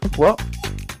Well,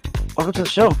 welcome to the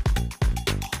show.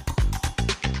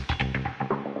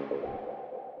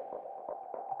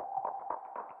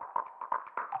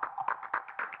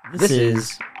 This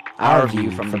is Our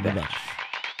View from the Bench.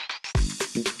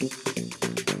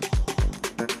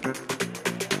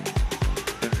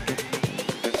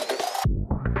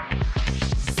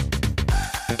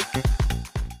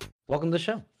 Welcome to the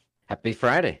show. Happy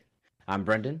Friday. I'm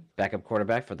Brendan, backup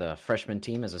quarterback for the freshman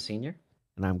team as a senior.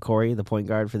 And I'm Corey, the point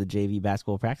guard for the JV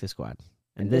basketball practice squad.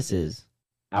 And this is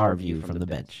Our View from the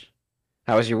Bench.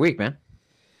 How was your week, man?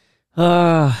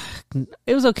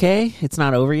 It was okay. It's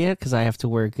not over yet because I have to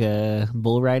work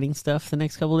bull riding stuff the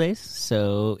next couple of days.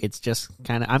 So it's just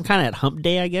I'm kind of at hump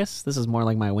day, I guess. This is more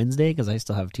like my Wednesday because I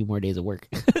still have 2 more days of work.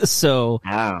 So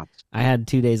I had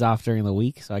 2 days off during the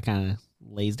week. So I kind of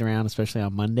lazed around, especially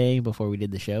on Monday before we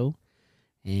did the show.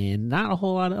 And not a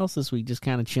whole lot else this week, just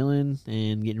kind of chilling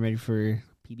and getting ready for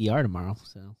PBR tomorrow.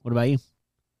 So what about you?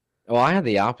 Well, I had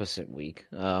the opposite week.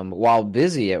 While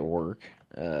busy at work,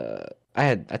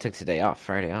 I took today off,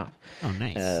 Friday off. Oh,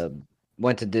 nice.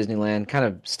 Went to Disneyland, kind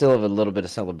of still have a little bit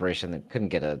of celebration that couldn't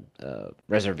get a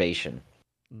reservation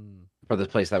for the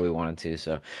place that we wanted to.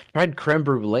 So tried creme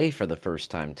brulee for the first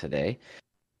time today.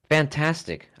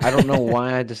 Fantastic. I don't know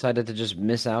why I decided to just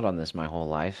miss out on this my whole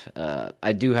life.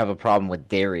 I do have a problem with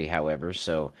dairy, however,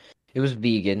 so it was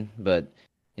vegan, but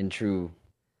in true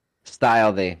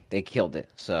style, they killed it.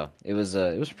 So it was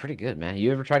pretty good, man.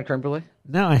 You ever tried creme brulee?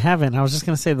 No, I haven't. I was just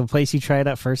gonna say the place you tried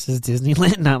at first is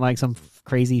Disneyland, not like some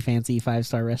crazy fancy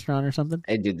 5-star restaurant or something.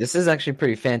 Hey, dude, this is actually a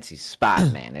pretty fancy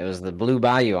spot, man. It was the Blue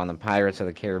Bayou on the Pirates of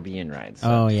the Caribbean ride. So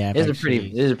oh yeah, it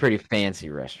is a pretty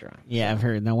fancy restaurant. Yeah, I've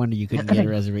heard. No wonder you couldn't get a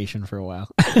reservation for a while.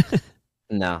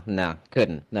 No,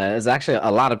 couldn't. No, there's actually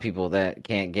a lot of people that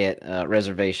can't get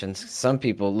reservations. Some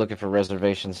people looking for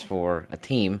reservations for a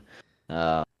team.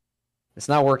 It's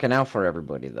not working out for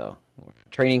everybody, though.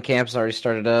 Training camp's already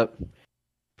started up.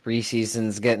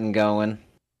 Preseason's getting going.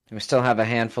 We still have a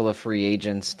handful of free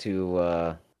agents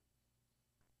to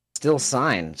still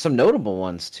sign. Some notable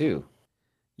ones, too.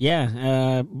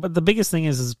 Yeah, but the biggest thing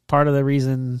is part of the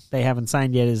reason they haven't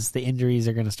signed yet is the injuries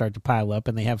are going to start to pile up,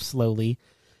 and they have slowly.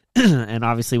 And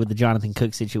obviously with the Jonathan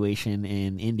Cook situation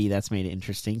in Indy, that's made it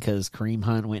interesting because Kareem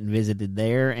Hunt went and visited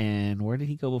there. And where did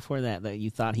he go before that you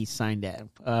thought he signed at?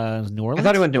 New Orleans? I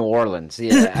thought he went to New Orleans.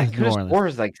 Yeah, I could have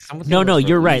sworn like No,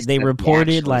 you're right. They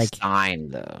reported like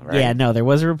signed though. Right? Yeah, no, there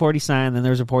was a report he signed, then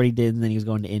there was a report he did, and then he was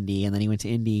going to Indy, and then he went to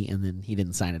Indy, and then he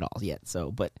didn't sign at all yet.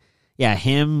 So, but yeah,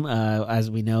 him, as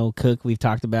we know, Cook, we've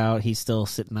talked about, he's still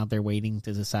sitting out there waiting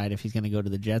to decide if he's going to go to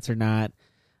the Jets or not.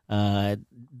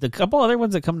 The couple other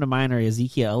ones that come to mind are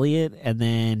Ezekiel Elliott and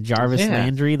then Jarvis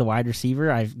Landry, the wide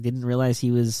receiver. I didn't realize he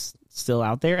was still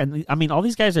out there. And I mean, all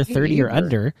these guys are 30 or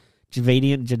under.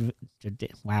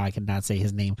 Wow, I cannot say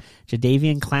his name.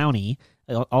 Jadeveon Clowney,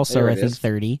 also I think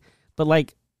 30. But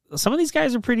like some of these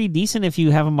guys are pretty decent if you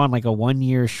have them on like a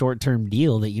 1-year short-term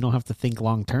deal that you don't have to think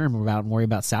long-term about and worry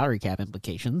about salary cap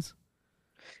implications.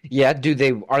 Yeah,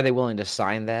 are they willing to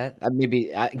sign that?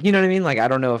 Maybe you know what I mean? Like I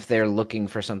don't know if they're looking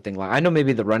for something like I know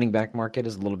maybe the running back market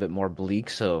is a little bit more bleak,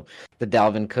 so the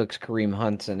Dalvin Cooks, Kareem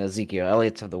Hunts, and Ezekiel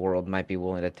Elliott's of the world might be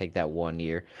willing to take that 1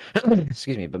 year.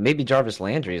 Excuse me, but maybe Jarvis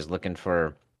Landry is looking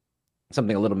for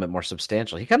something a little bit more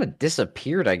substantial. He kind of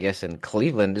disappeared, I guess, in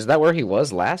Cleveland. Is that where he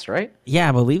was last, right? Yeah,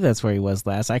 I believe that's where he was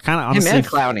last. I kind of honestly,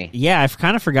 Clowney. Yeah, I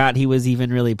kind of forgot he was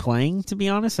even really playing, to be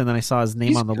honest. And then I saw his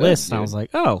name on the list, dude. And I was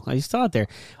like, oh, he's still out there.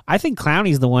 I think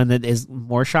Clowney's the one that is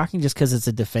more shocking, just because it's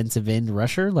a defensive end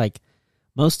rusher. Like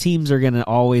most teams are going to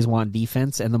always want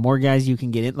defense, and the more guys you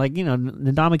can get in, like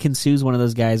Ndamukong Suh's one of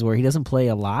those guys where he doesn't play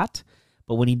a lot,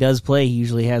 but when he does play, he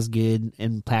usually has good,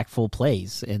 impactful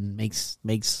plays and makes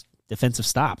defensive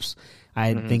stops.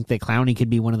 I think that Clowney could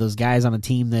be one of those guys on a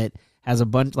team that has a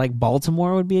bunch, like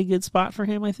Baltimore would be a good spot for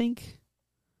him, I think.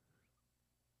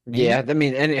 Maybe. Yeah, I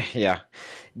mean,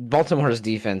 Baltimore's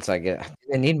defense, I get.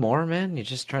 They need more, man. You're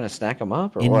just trying to stack them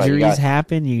up, or injuries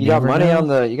happen. You got money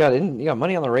know. you got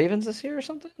money on the Ravens this year or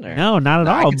something? Or? No, not at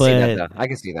all. I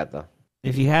can see that though.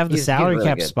 If you have the salary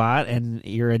cap spot and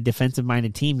you're a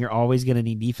defensive-minded team, you're always going to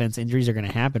need defense. Injuries are going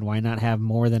to happen. Why not have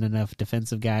more than enough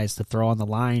defensive guys to throw on the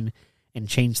line and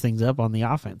change things up on the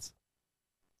offense?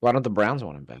 Why don't the Browns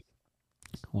want him back?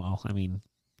 Well, I mean,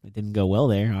 it didn't go well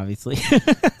there, obviously.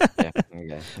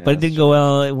 Yeah, but it didn't go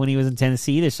well when he was in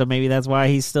Tennessee either, so maybe that's why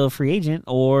he's still a free agent,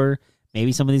 or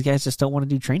maybe some of these guys just don't want to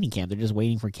do training camp. They're just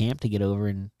waiting for camp to get over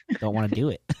and don't want to do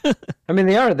it. I mean,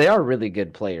 they are really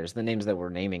good players. The names that we're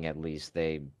naming, at least,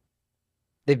 they've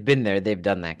been there. They've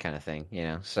done that kind of thing,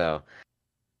 So,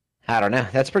 I don't know.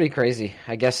 That's pretty crazy.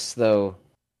 I guess, though,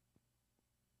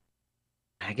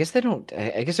 I guess they don't.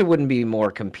 I guess it wouldn't be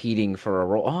more competing for a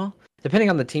role. Oh, depending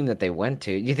on the team that they went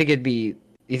to. You think it'd be?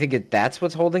 You think that's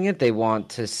what's holding it? They want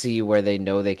to see where they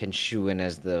know they can shoe in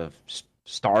as the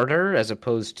starter, as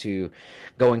opposed to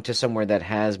going to somewhere that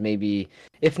has maybe,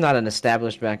 if not an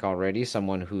established back already,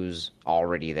 someone who's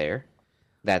already there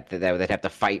that they'd have to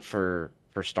fight for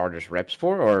starters reps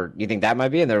for, or you think that might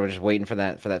be, and they're just waiting for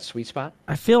that sweet spot?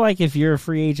 I feel like if you're a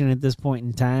free agent at this point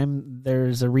in time,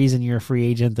 there's a reason you're a free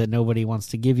agent that nobody wants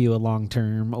to give you a long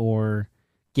term or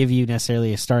give you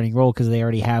necessarily a starting role because they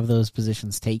already have those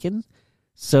positions taken.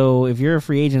 So if you're a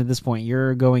free agent at this point,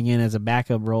 you're going in as a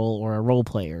backup role or a role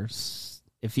player.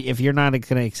 If you're not going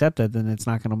to accept that, then it's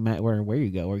not going to matter where you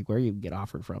go or where you get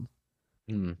offered from.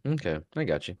 Okay, I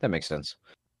got you. That makes sense.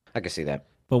 I can see that.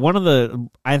 But one of the,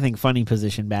 I think, funny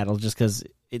position battles, just because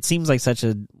it seems like such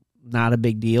a not a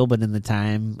big deal, but in the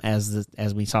time as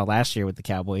we saw last year with the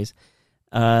Cowboys,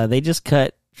 they just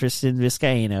cut Tristan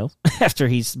Vizcaino after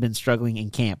he's been struggling in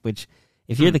camp. Which,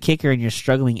 if you're the kicker and you're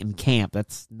struggling in camp,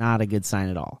 that's not a good sign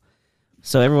at all.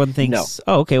 So everyone thinks,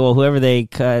 oh, okay, well, whoever they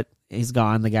cut, he's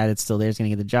gone. The guy that's still there is going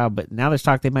to get the job. But now there's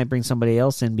talk they might bring somebody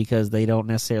else in because they don't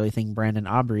necessarily think Brandon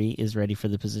Aubrey is ready for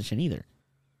the position either.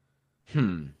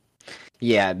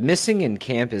 Yeah, missing in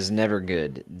camp is never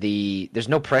good. There's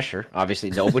no pressure. Obviously,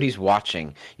 nobody's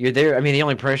watching. You're there. I mean, the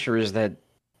only pressure is that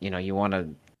you want to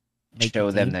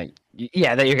show them that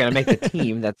that you're going to make the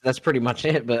team. That's pretty much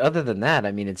it. But other than that,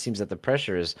 I mean, it seems that the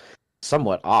pressure is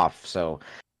somewhat off. So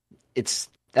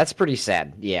that's pretty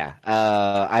sad. Yeah,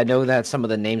 I know that some of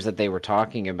the names that they were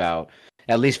talking about,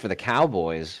 at least for the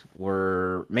Cowboys,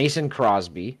 were Mason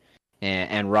Crosby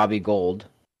and Robbie Gould.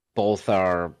 Both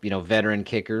are, veteran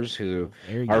kickers who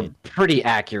are pretty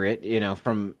accurate,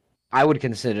 I would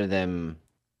consider them,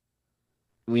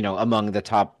 among the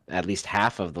top, at least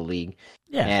half of the league.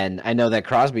 Yeah. And I know that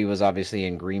Crosby was obviously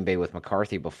in Green Bay with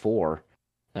McCarthy before,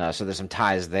 so there's some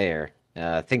ties there.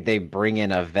 Think they bring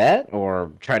in a vet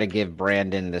or try to give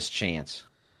Brandon this chance?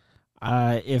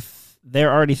 If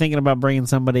they're already thinking about bringing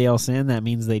somebody else in, that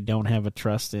means they don't have a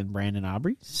trust in Brandon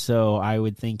Aubrey. So I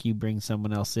would think you bring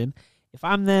someone else in. If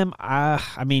I'm them,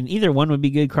 I mean, either one would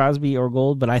be good, Crosby or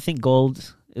Gould, but I think Gould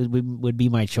would be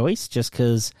my choice just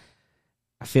because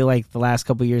I feel like the last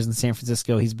couple of years in San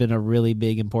Francisco, he's been a really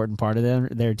big, important part of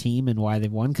their team and why they've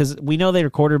won. Because we know their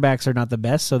quarterbacks are not the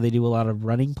best, so they do a lot of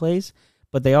running plays,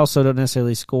 but they also don't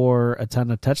necessarily score a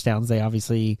ton of touchdowns. They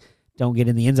obviously don't get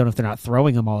in the end zone if they're not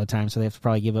throwing them all the time, so they have to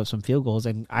probably give up some field goals.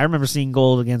 And I remember seeing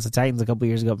Gould against the Titans a couple of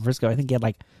years ago in Frisco. I think he had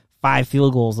like 5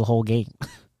 field goals the whole game.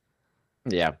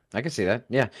 Yeah, I can see that.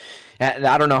 Yeah.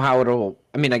 I don't know how it'll...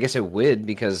 I mean, I guess it would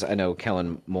because I know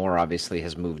Kellen Moore obviously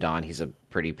has moved on. He's a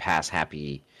pretty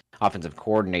pass-happy offensive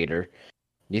coordinator.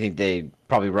 Do you think they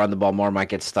probably run the ball more, might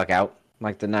get stuck out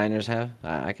like the Niners have?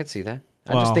 I could see that.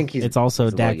 I just think it's also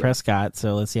Dak Prescott,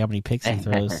 so let's see how many picks he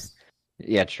throws.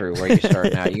 Yeah, true. Where you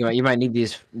start now. You might need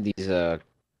these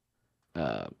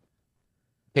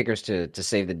pickers to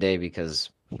save the day because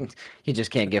he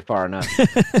just can't get far enough.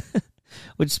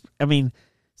 Which, I mean,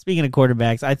 speaking of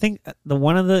quarterbacks, I think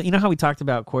how we talked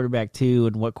about quarterback 2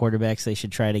 and what quarterbacks they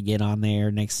should try to get on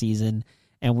there next season.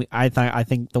 And I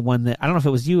think the one that, I don't know if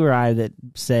it was you or I that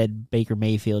said Baker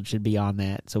Mayfield should be on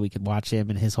that so we could watch him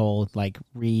and his whole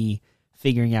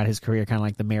figuring out his career, kind of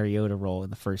like the Mariota role in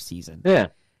the first season. Yeah.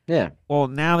 Yeah. Well,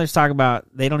 now there's talk about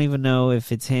they don't even know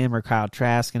if it's him or Kyle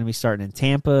Trask going to be starting in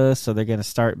Tampa, so they're going to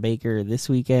start Baker this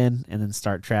weekend and then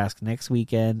start Trask next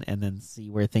weekend and then see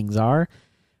where things are.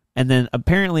 And then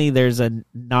apparently there's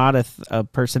not a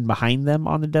person behind them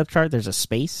on the depth chart. There's a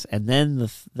space, and then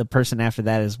the person after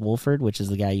that is Wolford, which is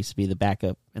the guy who used to be the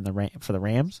backup for the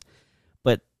Rams.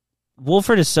 But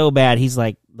Wolford is so bad, he's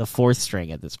like the 4th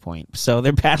string at this point. So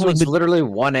they're battling. So it's literally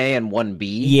 1A and 1B.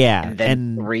 Yeah, and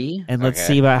then 3. And let's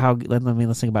see about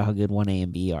let's think about how good 1A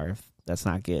and B are. If that's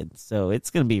not good, so it's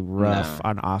going to be rough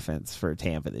on offense for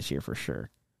Tampa this year for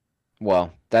sure.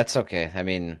 Well, that's okay. I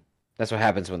mean, that's what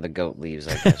happens when the GOAT leaves,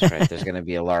 I guess, right? There's going to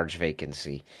be a large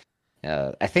vacancy.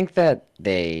 I think that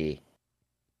they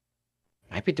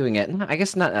might be doing it, I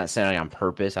guess not necessarily on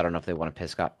purpose. I don't know if they want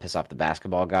to piss off the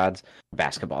basketball gods.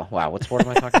 Basketball. Wow, what sport am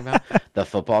I talking about? The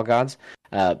football gods.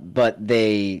 But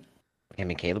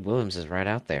Caleb Williams is right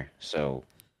out there. So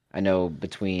I know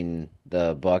between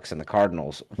the Bucks and the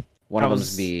Cardinals, one of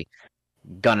them's be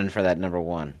gunning for that number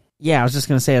 1. Yeah, I was just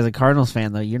going to say, as a Cardinals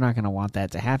fan, though, you're not going to want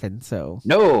that to happen. So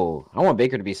No, I want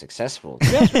Baker to be successful.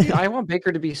 I want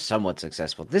Baker to be somewhat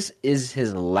successful. This is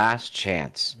his last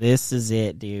chance. This is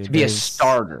it, dude. To be a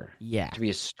starter. Yeah. To be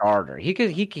a starter. He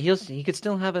could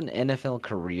still have an NFL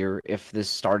career if this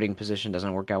starting position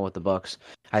doesn't work out with the Bucks.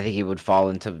 I think he would fall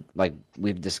into, like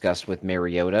we've discussed with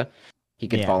Mariota, he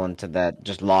could fall into that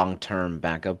just long-term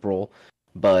backup role.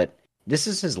 But this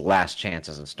is his last chance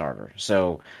as a starter.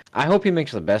 So I hope he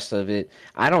makes the best of it.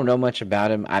 I don't know much about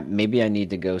him. Maybe I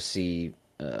need to go see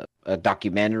a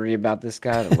documentary about this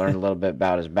guy to learn a little bit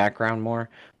about his background more.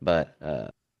 But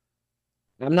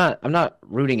I'm not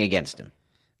rooting against him.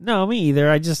 No, me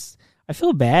either. I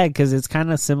feel bad because it's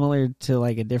kind of similar to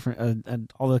like a different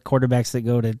all the quarterbacks that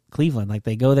go to Cleveland. Like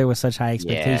they go there with such high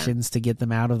expectations to get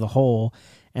them out of the hole,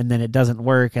 and then it doesn't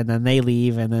work, and then they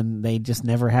leave, and then they just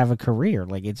never have a career.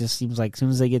 Like it just seems like as soon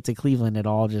as they get to Cleveland, it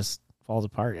all just falls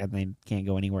apart, and they can't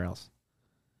go anywhere else.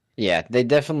 Yeah, they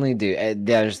definitely do.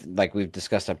 There's, like we've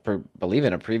discussed, I believe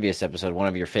in a previous episode, one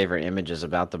of your favorite images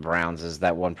about the Browns is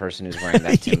that one person who's wearing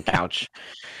that Tim Couch,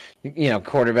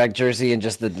 quarterback jersey, and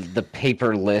just the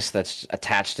paper list that's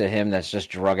attached to him that's just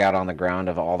drug out on the ground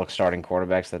of all the starting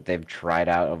quarterbacks that they've tried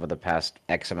out over the past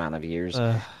X amount of years.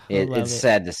 It's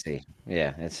sad to see.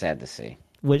 Yeah, it's sad to see.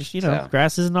 Which,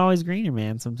 grass isn't always greener,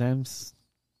 man. Sometimes,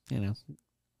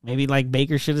 maybe like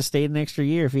Baker should have stayed an extra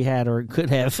year if he had, or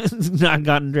could have not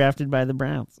gotten drafted by the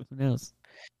Browns. Who knows?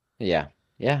 Yeah,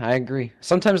 I agree.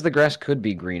 Sometimes the grass could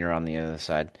be greener on the other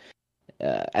side.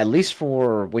 At least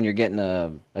for when you're getting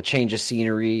a change of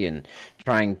scenery and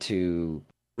trying to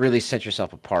really set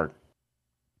yourself apart.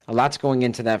 A lot's going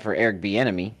into that for Eric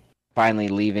Bienemy, finally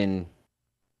leaving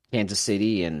Kansas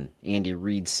City and Andy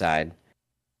Reid's side.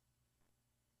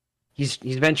 He's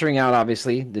venturing out,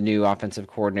 obviously, the new offensive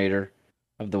coordinator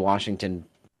of the Washington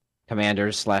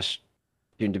Commanders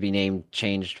 / soon to be named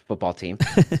changed football team.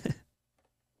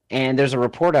 And there's a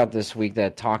report out this week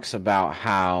that talks about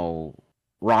how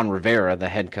Ron Rivera, the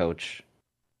head coach,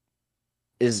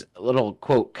 is a little,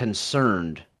 quote,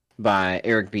 concerned by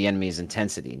Eric Bieniemy's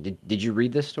intensity. Did you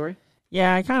read this story?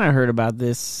 Yeah, I kind of heard about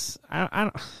this. I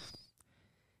don't.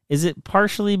 Is it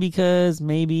partially because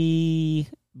maybe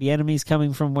Bieniemy's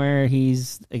coming from where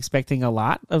he's expecting a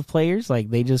lot of players? Like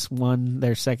they just won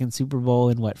their second Super Bowl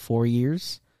in 4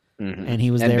 years, and he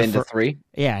was there for 3.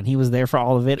 Yeah, and he was there for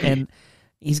all of it, and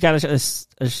he's got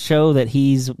a show that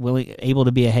he's able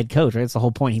to be a head coach, right? That's the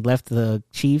whole point. He left the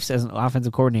Chiefs as an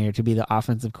offensive coordinator to be the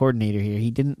offensive coordinator here.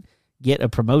 He didn't get a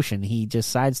promotion. He just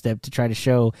sidestepped to try to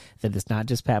show that it's not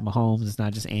just Pat Mahomes, it's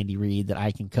not just Andy Reid, that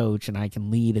I can coach and I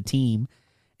can lead a team.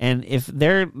 And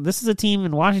this is a team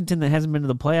in Washington that hasn't been to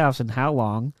the playoffs in how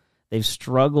long? They've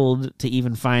struggled to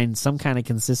even find some kind of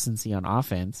consistency on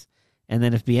offense. And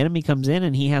then if Bieniemy comes in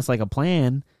and he has like a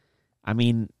plan, I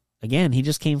mean, again, he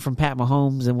just came from Pat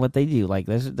Mahomes and what they do. Like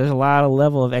there's a lot of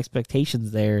level of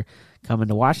expectations there coming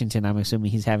to Washington. I'm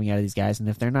assuming he's having out of these guys, and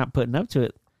if they're not putting up to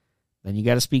it, then you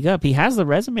got to speak up. He has the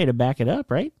resume to back it up,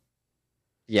 right?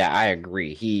 Yeah, I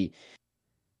agree.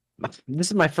 This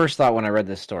is my first thought when I read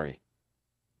this story.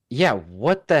 Yeah,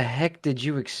 what the heck did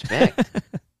you expect?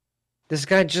 This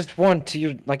guy just won,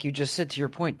 like you just said, to your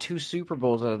point, 2 Super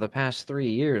Bowls out of the past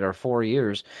 3 years or 4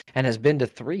 years, and has been to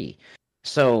 3.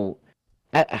 So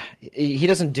he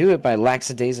doesn't do it by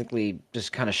lackadaisically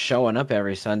just kind of showing up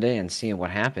every Sunday and seeing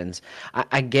what happens.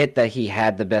 I get that he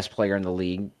had the best player in the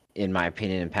league, in my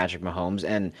opinion, in Patrick Mahomes.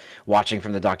 And watching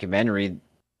from the documentary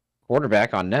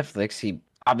Quarterback on Netflix, he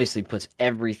obviously puts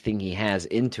everything he has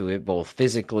into it, both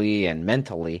physically and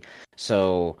mentally.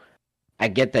 So I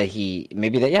get that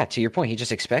to your point, he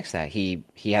just expects that. He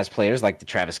has players like the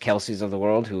Travis Kelce's of the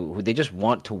world who they just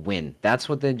want to win. That's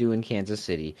what they do in Kansas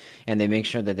City, and they make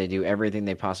sure that they do everything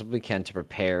they possibly can to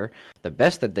prepare the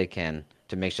best that they can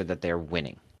to make sure that they're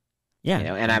winning. Yeah.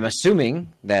 And I'm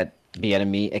assuming that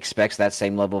Bieniemy expects that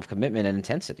same level of commitment and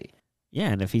intensity. Yeah,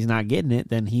 and if he's not getting it,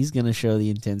 then he's going to show the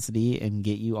intensity and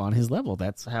get you on his level.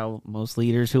 That's how most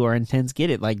leaders who are intense get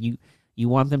it. Like you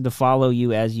want them to follow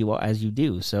you as you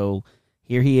do. So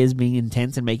here he is being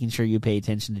intense and making sure you pay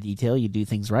attention to detail. You do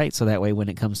things right, so that way when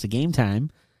it comes to game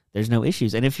time, there's no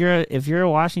issues. And if you're a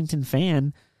Washington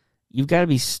fan, you've got to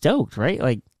be stoked, right?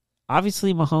 Like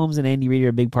obviously Mahomes and Andy Reid are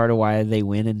a big part of why they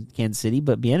win in Kansas City,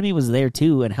 but Bieniemy was there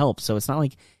too and helped. So it's not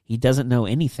like he doesn't know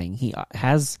anything. He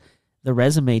has the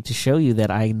resume to show you that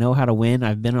I know how to win.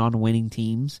 I've been on winning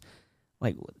teams.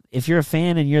 Like if you're a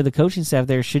fan and you're the coaching staff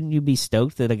there, shouldn't you be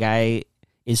stoked that a guy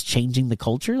is changing the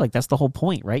culture? Like that's the whole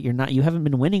point, right? You haven't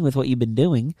been winning with what you've been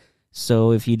doing.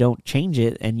 So if you don't change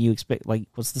it and you expect, like,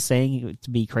 what's the saying?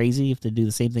 To be crazy, you have to do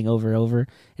the same thing over and over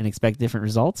and expect different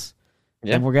results.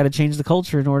 then we're got to change the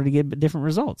culture in order to get different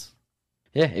results.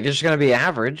 Yeah, if you're just going to be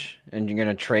average, and you're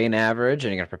going to train average,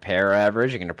 and you're going to prepare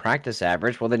average, you're going to practice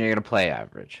average, well, then you're going to play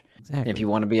average. Exactly. If you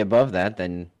want to be above that,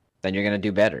 then you're going to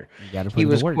do better. You got to put in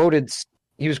the work.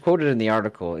 He was quoted in the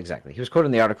article, exactly. He was quoted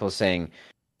in the article saying,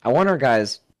 I want our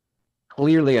guys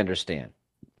clearly understand,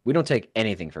 we don't take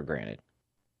anything for granted.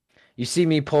 You see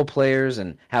me pull players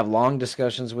and have long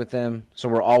discussions with them, so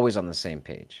we're always on the same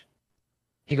page.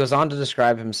 He goes on to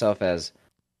describe himself as,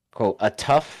 quote, a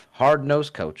tough,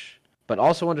 hard-nosed coach, but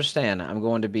also understand I'm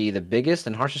going to be the biggest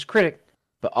and harshest critic,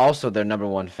 but also their number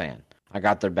one fan. I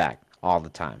got their back all the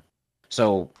time.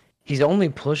 So he's only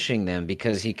pushing them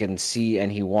because he can see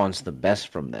and he wants the best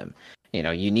from them.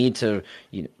 You need to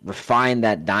refine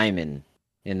that diamond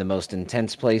in the most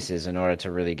intense places in order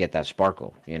to really get that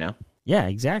sparkle, Yeah,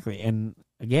 exactly. And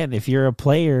again, if you're a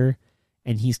player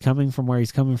and he's coming from where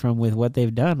he's coming from with what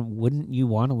they've done, wouldn't you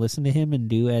want to listen to him and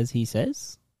do as he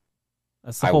says?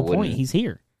 That's the whole point. He's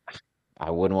here. I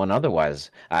wouldn't want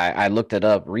otherwise. I looked it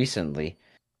up recently.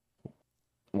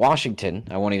 Washington,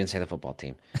 I won't even say the football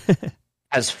team,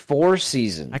 has 4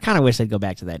 seasons. I kind of wish they'd go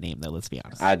back to that name, though, let's be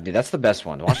honest. That's the best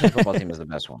one. The Washington football team is the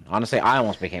best one. Honestly, I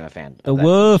almost became a fan. The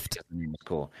Woofed. The name was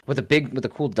cool. With a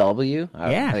cool W.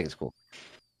 Yeah. I think it's cool.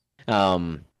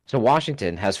 So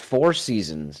Washington has 4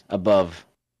 seasons above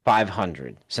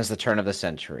 500 since the turn of the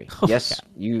century. Oh, yes,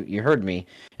 you heard me.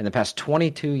 In the past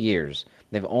 22 years,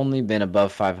 they've only been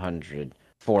above 500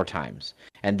 4 times.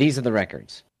 And these are the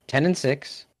records.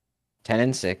 10-6,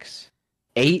 10-6,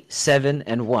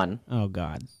 8-7-1. Oh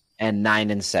God. And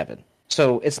 9-7.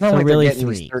 So it's not like really they're getting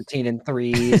these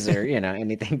 13-3s or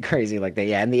anything crazy like that.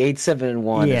 Yeah, and the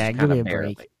 8-7-1 is kind of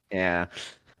barely. Yeah.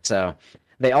 So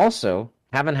they also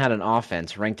haven't had an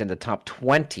offense ranked in the top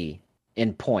 20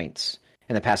 in points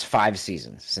in the past 5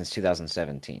 seasons since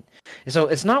 2017. So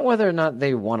it's not whether or not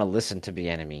they want to listen to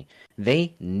Bienemy.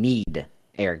 They need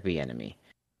Eric Bienemy.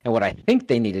 And what I think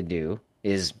they need to do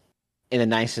is, in the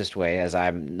nicest way, as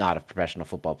I'm not a professional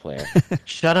football player,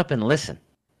 shut up and listen.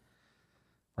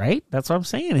 Right? That's what I'm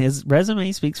saying. His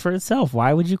resume speaks for itself.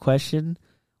 Why would you question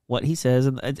what he says?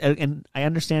 And I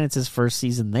understand it's his first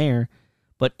season there,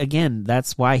 but again,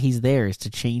 that's why he's there, is to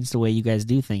change the way you guys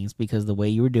do things, because the way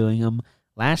you were doing them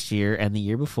last year and the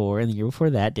year before and the year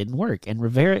before that didn't work. And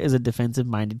Rivera is a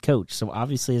defensive-minded coach, so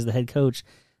obviously as the head coach,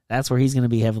 that's where he's going to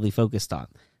be heavily focused on.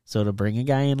 So to bring a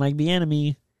guy in like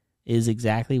Bienemy is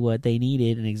exactly what they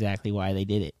needed and exactly why they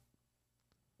did it.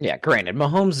 Yeah, granted,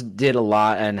 Mahomes did a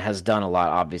lot and has done a lot.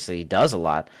 Obviously, he does a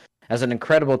lot as an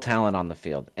incredible talent on the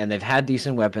field. And they've had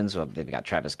decent weapons. Well, they've got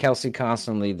Travis Kelce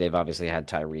constantly. They've obviously had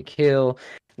Tyreek Hill.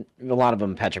 A lot of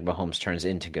them, Patrick Mahomes turns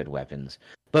into good weapons.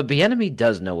 But Bienemy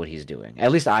does know what he's doing.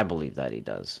 At least I believe that he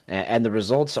does. And the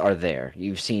results are there.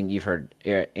 You've heard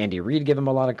Andy Reid give him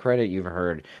a lot of credit. You've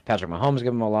heard Patrick Mahomes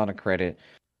give him a lot of credit.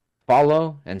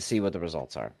 Follow and see what the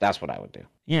results are. That's what I would do.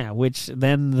 Yeah, which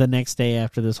then the next day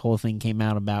after this whole thing came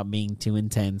out about being too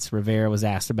intense, Rivera was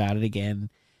asked about it again.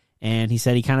 And he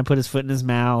said he kind of put his foot in his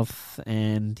mouth,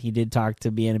 and he did talk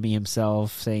to Bienemy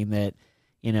himself, saying that,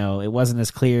 it wasn't as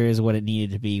clear as what it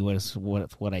needed to be, was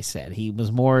what I said. He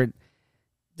was more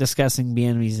discussing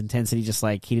Bienemy's intensity, just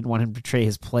like he didn't want him to portray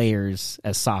his players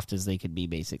as soft as they could be,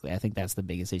 basically. I think that's the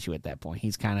biggest issue at that point.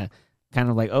 He's kind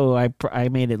of like, oh, I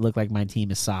made it look like my team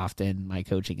is soft and my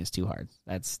coaching is too hard.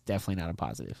 That's definitely not a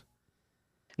positive.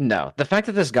 No, the fact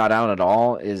that this got out at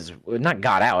all is not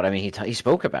got out. I mean, he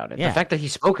spoke about it. Yeah. The fact that he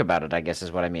spoke about it, I guess,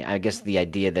 is what I mean. I guess the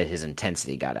idea that his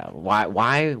intensity got out.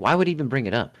 Why would he even bring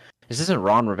it up? This isn't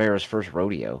Ron Rivera's first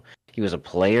rodeo. He was a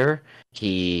player.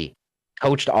 He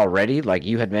coached already, like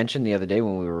you had mentioned the other day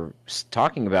when we were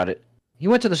talking about it. He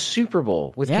went to the Super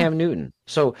Bowl with Cam Newton.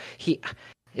 So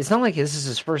it's not like this is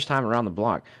his first time around the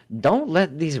block. Don't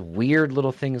let these weird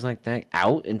little things like that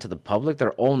out into the public.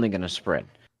 They're only going to spread.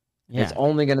 Yeah. It's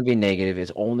only going to be negative.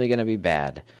 It's only going to be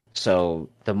bad. So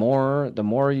the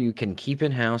more you can keep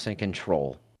in house and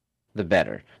control, the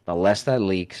better. The less that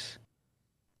leaks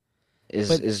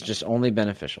is just only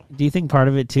beneficial. Do you think part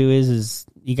of it too is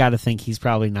you got to think he's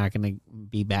probably not going to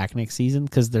be back next season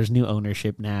because there's new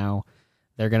ownership now.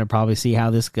 They're going to probably see how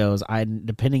this goes.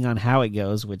 Depending on how it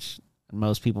goes, which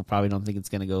most people probably don't think it's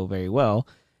going to go very well.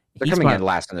 They're coming in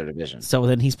last in their division. So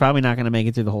then he's probably not going to make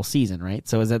it through the whole season, right?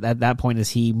 So is at that point, is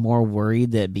he more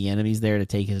worried that Bienemy's there to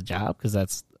take his job because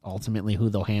that's ultimately who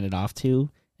they'll hand it off to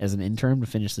as an interim to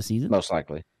finish the season? Most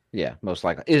likely. Yeah, most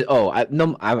likely.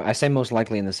 I say most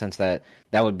likely in the sense that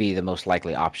would be the most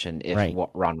likely option if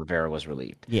Ron Rivera was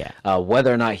relieved. Yeah.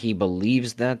 Whether or not he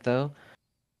believes that, though,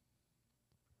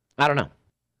 I don't know.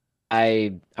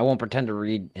 I won't pretend to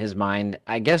read his mind.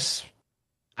 I guess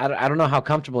I don't know how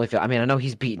comfortable he feels. I mean, I know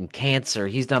he's beaten cancer.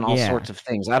 He's done all Yeah. sorts of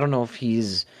things. I don't know if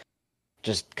he's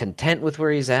just content with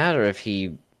where he's at, or if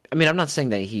he. I mean, I'm not saying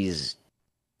that he's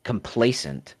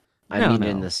complacent. I mean,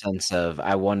 in the sense of,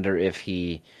 I wonder if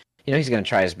he, he's going to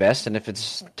try his best, and if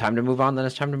it's time to move on, then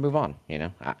it's time to move on.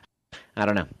 I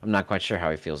don't know. I'm not quite sure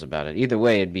how he feels about it. Either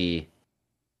way, it'd be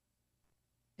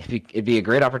a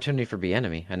great opportunity for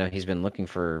Bienemy. I know he's been looking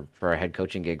for a head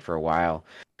coaching gig for a while.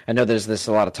 I know there's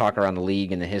a lot of talk around the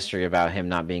league and the history about him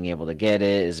not being able to get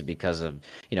it. Is it because of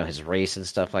his race and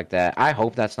stuff like that? I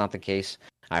hope that's not the case.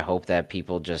 I hope that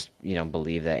people just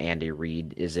believe that Andy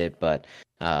Reid is it. But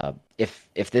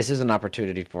if this is an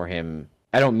opportunity for him,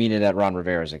 I don't mean it at Ron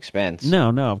Rivera's expense.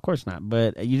 No, of course not.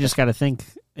 But you just got to think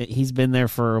he's been there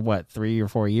for what, 3 or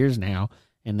 4 years now,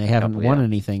 and they haven't won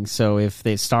anything. So if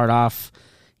they start off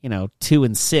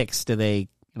 2-6, do they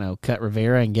cut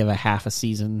Rivera and give a half a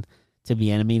season to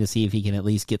Bienemy to see if he can at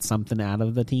least get something out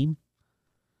of the team?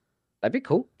 That'd be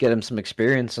cool. Get him some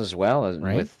experience as well,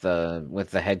 right? with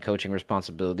the head coaching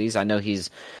responsibilities. I know he's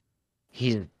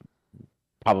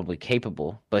probably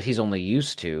capable, but he's only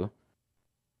used to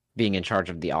being in charge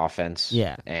of the offense.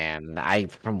 Yeah. And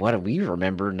from what we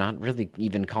remember, not really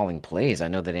even calling plays. I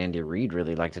know that Andy Reid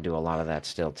really liked to do a lot of that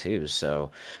still too. So,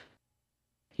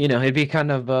 it'd be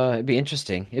it'd be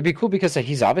interesting. It'd be cool because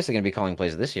he's obviously going to be calling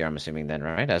plays this year, I'm assuming then,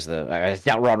 right? I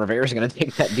doubt Ron Rivera's going to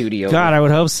take that duty over. God, I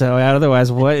would hope so.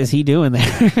 Otherwise, what is he doing there?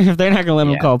 If they're not going to let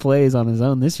him call plays on his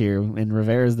own this year, and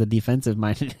Rivera's the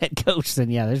defensive-minded head coach, then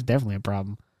there's definitely a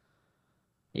problem.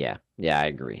 Yeah, I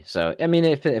agree. So, I mean,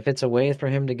 if it's a way for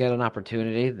him to get an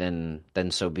opportunity, then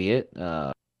so be it.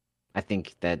 I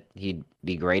think that he'd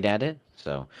be great at it.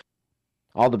 So,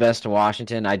 all the best to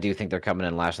Washington. I do think they're coming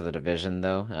in last of the division,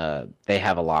 though. They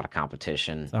have a lot of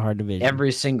competition. It's a hard division.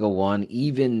 Every single one.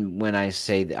 Even when I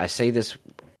say this,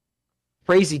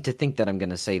 crazy to think that I'm going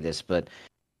to say this, but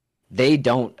they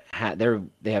don't have.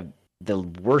 They have the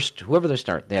worst. Whoever they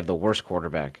start, they have the worst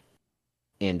quarterback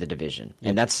in the division,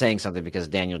 and that's saying something because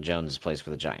Daniel Jones plays for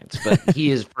the Giants, but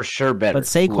he is for sure better. But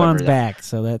Saquon's back,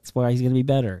 so that's why he's going to be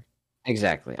better.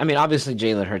 Exactly. I mean, obviously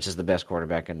Jalen Hurts is the best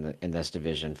quarterback in this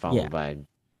division, followed by,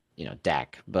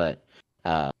 Dak. But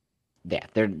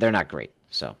they're not great.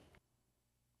 So,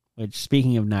 which,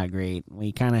 speaking of not great,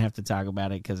 we kind of have to talk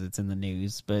about it because it's in the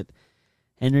news. But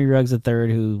Henry Ruggs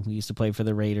III, who used to play for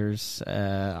the Raiders,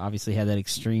 obviously had that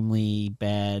extremely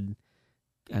bad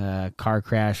car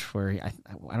crash where I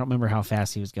don't remember how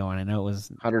fast he was going. I know it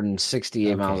was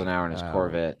 168 miles an hour in his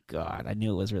Corvette. God, I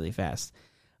knew it was really fast.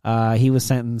 He was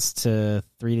sentenced to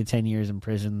 3 to 10 years in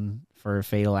prison for a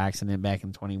fatal accident back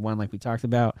in 21, like we talked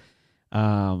about.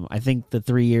 I think the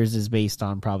 3 years is based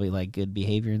on probably like good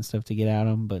behavior and stuff to get out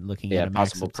of him, but looking at a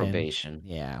possible max of 10, probation.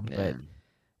 But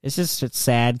it's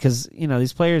sad because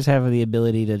these players have the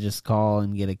ability to just call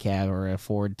and get a cab or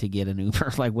afford to get an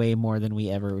Uber like way more than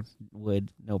we ever would,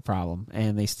 no problem,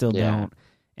 and they still don't.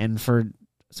 And for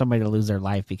somebody to lose their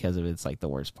life because of it's like the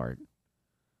worst part.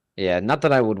 Yeah, not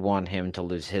that I would want him to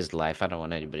lose his life. I don't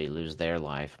want anybody to lose their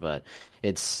life, but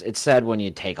it's sad when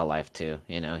you take a life too.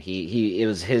 It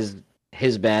was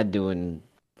his bad doing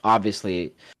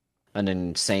obviously an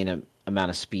insane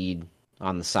amount of speed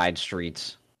on the side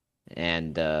streets,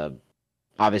 and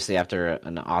obviously after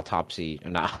an autopsy,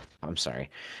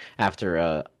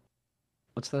 after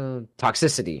what's the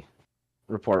toxicity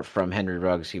report from Henry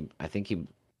Ruggs, I think he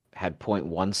had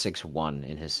 .161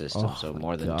 in his system, so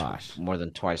more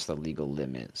than twice the legal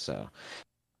limit. So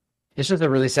it's just a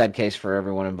really sad case for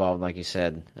everyone involved, like you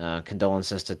said.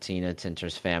 Condolences to Tina,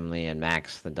 Tinter's family, and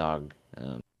Max, the dog.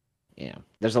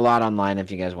 There's a lot online if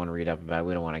you guys want to read up about it.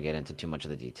 We don't want to get into too much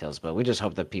of the details, but we just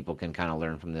hope that people can kind of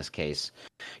learn from this case.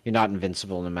 You're not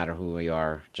invincible no matter who you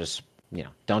are. Just,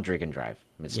 don't drink and drive.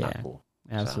 It's not cool.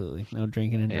 Absolutely. So, no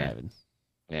drinking and driving.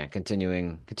 Yeah,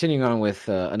 continuing on with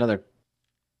another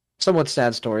somewhat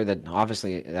sad story that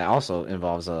also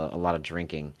involves a lot of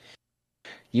drinking.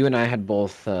 You and I had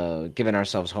both given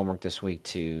ourselves homework this week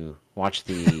to watch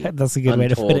the That's a good way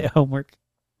to put it, homework.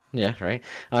 Yeah, right.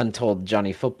 Untold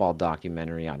Johnny Football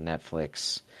documentary on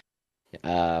Netflix.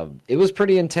 It was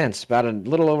pretty intense, about a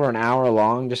little over an hour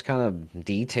long, just kind of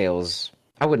details.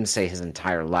 I wouldn't say his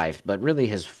entire life, but really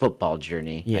his football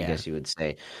journey, I guess you would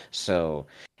say. So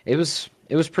it was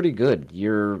pretty good.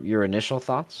 Your initial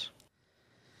thoughts?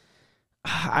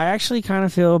 I actually kind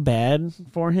of feel bad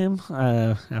for him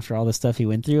after all the stuff he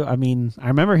went through. I mean, I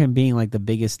remember him being like the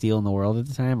biggest deal in the world at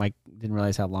the time. I didn't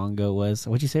realize how long ago it was.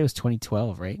 What'd you say? It was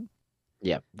 2012, right?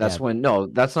 Yeah, that's when. No,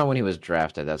 that's not when he was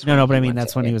drafted. That's but I mean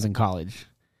that's when he was in college.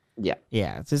 Yeah.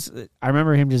 Yeah, it's just, I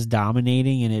remember him just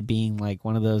dominating and it being like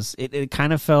one of those. It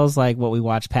kind of feels like what we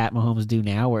watch Pat Mahomes do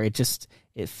now, where it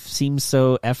seems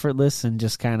so effortless and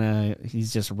just kind of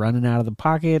he's just running out of the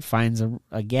pocket, finds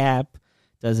a gap,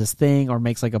 does his thing, or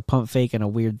makes like a pump fake and a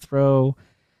weird throw.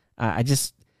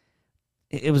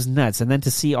 It was nuts. And then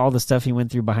to see all the stuff he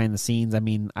went through behind the scenes, I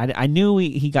mean, I knew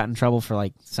he got in trouble for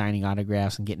like signing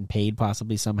autographs and getting paid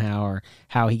possibly somehow, or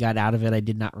how he got out of it, I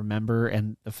did not remember.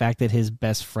 And the fact that his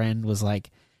best friend was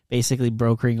like basically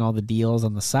brokering all the deals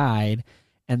on the side,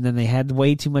 and then they had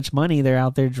way too much money. They're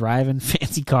out there driving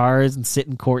fancy cars and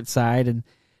sitting courtside. And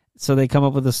so they come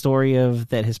up with a story of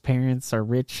that his parents are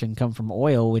rich and come from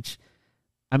oil, which,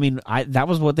 I mean,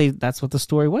 that's what the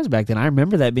story was back then. I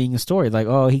remember that being a story. Like,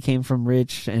 oh, he came from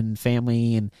rich and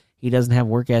family and he doesn't have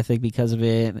work ethic because of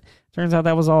it. And turns out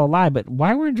that was all a lie. But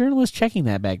why weren't journalists checking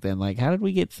that back then? Like, how did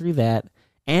we get through that?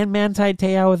 And Manti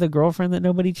Te'o with a girlfriend that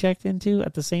nobody checked into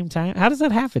at the same time? How does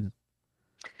that happen?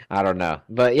 I don't know.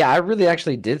 But yeah, I really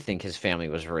actually did think his family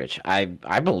was rich. I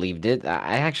believed it.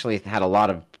 I actually had a lot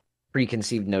of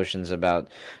preconceived notions about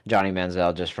Johnny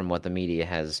Manziel just from what the media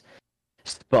has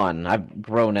spun. I've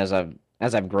grown as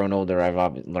I've grown older.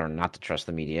 I've learned not to trust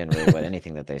the media and really what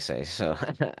anything that they say. So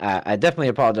I definitely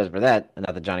apologize for that.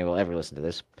 Not that Johnny will ever listen to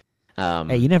this.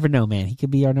 Hey, you never know, man. He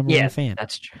could be our number one fan.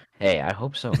 That's true. Hey, I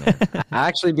hope so, man. I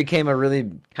actually became a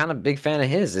really kind of big fan of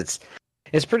his.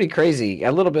 It's pretty crazy.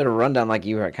 A little bit of rundown, like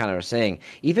you were kind of saying.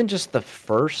 Even just the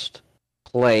first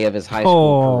play of his high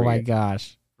school career. Oh my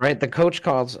gosh! Right, the coach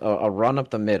calls a run up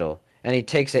the middle, and he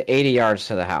takes it 80 yards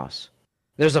to the house.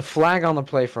 There's a flag on the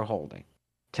play for holding.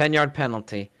 10-yard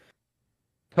penalty.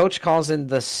 Coach calls in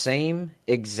the same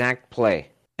exact play.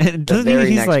 And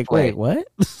he's like, play. Wait, what?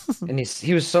 And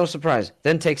he was so surprised.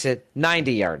 Then takes it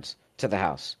 90 yards to the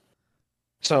house.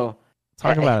 So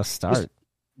talk about a start.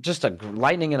 Just a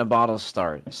lightning in a bottle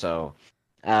start. So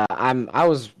I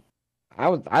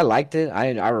liked it.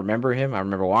 I remember him. I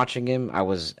remember watching him.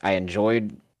 I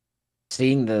enjoyed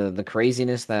seeing the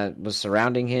craziness that was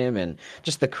surrounding him and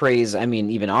just the craze. I mean,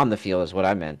 even on the field is what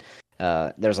I meant.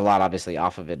 There's a lot obviously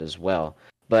off of it as well.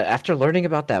 But after learning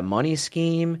about that money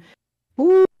scheme,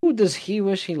 who does he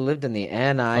wish he lived in the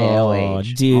NIL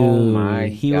age? Dude, oh my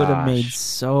he would have made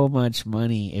so much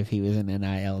money if he was in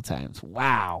NIL times.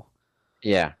 Wow.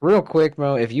 Yeah, real quick,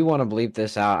 Mo, if you want to bleep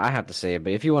this out, I have to say it,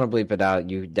 but if you want to bleep it out,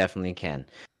 you definitely can.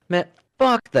 Man,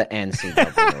 fuck the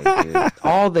NCAA, dude.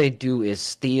 All they do is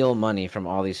steal money from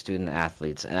all these student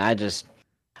athletes, and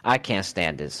I can't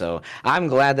stand it. So I'm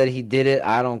glad that he did it.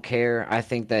 I don't care. I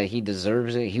think that he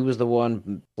deserves it. He was the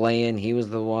one playing. He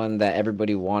was the one that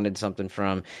everybody wanted something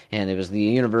from, and it was the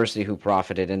university who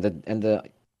profited. And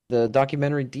the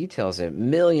documentary details it.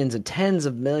 Millions and tens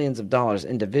of millions of dollars.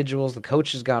 Individuals, the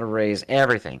coaches got a raise,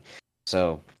 everything.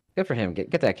 So good for him.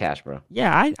 Get that cash, bro.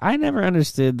 Yeah, I never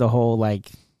understood the whole like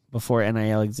before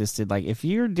NIL existed. Like if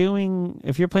you're playing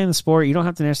the sport, you don't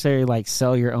have to necessarily like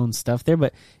sell your own stuff there.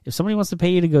 But if somebody wants to pay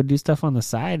you to go do stuff on the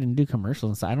side and do commercials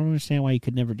and stuff, I don't understand why you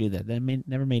could never do that. That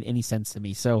never made any sense to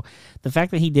me. So the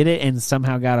fact that he did it and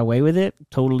somehow got away with it,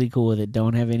 totally cool with it.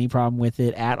 Don't have any problem with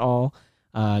it at all.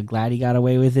 Glad he got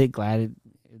away with it.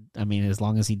 As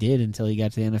long as he did until he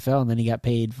got to the NFL and then he got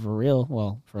paid for real.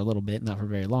 Well, for a little bit, not for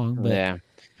very long. But, yeah.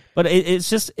 But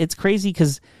it's crazy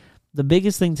because the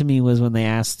biggest thing to me was when they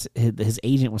asked, his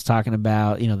agent was talking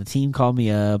about, the team called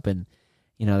me up and,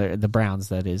 the Browns,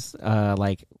 that is,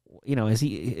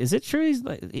 is it true is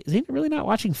he really not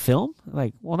watching film?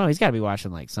 Like, well, no, he's got to be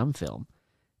watching like some film.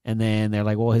 And then they're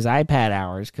like, well, his iPad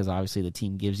hours, because obviously the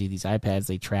team gives you these iPads,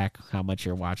 they track how much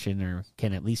you're watching or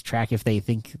can at least track if they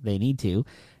think they need to.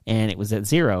 And it was at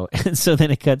 0. And so then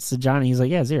it cuts to Johnny. He's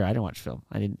like, yeah, 0. I didn't watch film.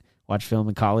 I didn't watch film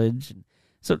in college.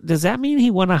 So does that mean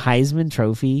he won a Heisman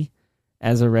Trophy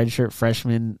as a redshirt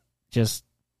freshman just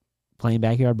playing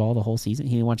backyard ball the whole season?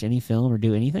 He didn't watch any film or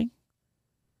do anything?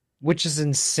 Which is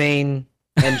insane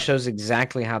and shows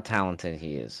exactly how talented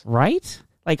he is. Right?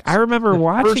 Like, I remember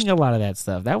watching a lot of that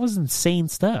stuff. That was insane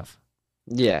stuff.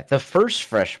 Yeah, the first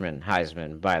freshman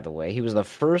Heisman, by the way. He was the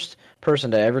first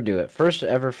person to ever do it. First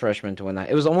ever freshman to win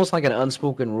that. It was almost like an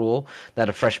unspoken rule that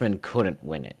a freshman couldn't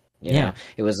win it. You know?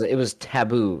 It was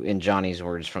taboo, in Johnny's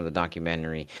words from the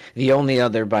documentary. The only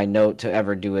other by note to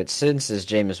ever do it since is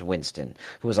Jameis Winston,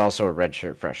 who was also a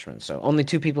redshirt freshman. So only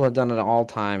 2 people have done it all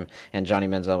time, and Johnny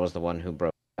Manziel was the one who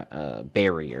broke that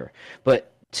barrier.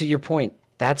 But to your point,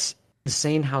 that's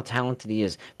insane how talented he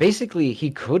is. Basically,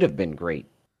 he could have been great.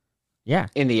 Yeah.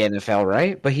 In the NFL,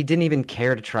 right? But he didn't even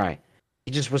care to try.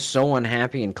 He just was so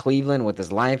unhappy in Cleveland with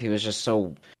his life. He was just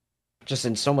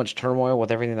in so much turmoil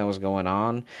with everything that was going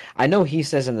on. I know he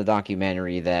says in the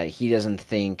documentary that he doesn't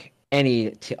think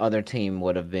other team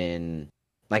would have been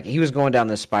like he was going down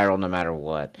this spiral no matter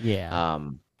what. Yeah.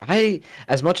 I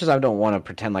as much as I don't want to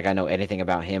pretend like I know anything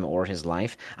about him or his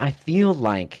life, I feel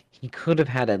like he could have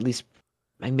had at least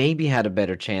I maybe had a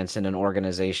better chance in an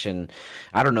organization.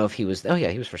 I don't know if he was. Oh yeah,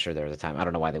 he was for sure there at the time. I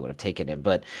don't know why they would have taken him,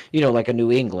 but like a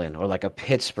New England or like a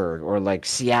Pittsburgh or like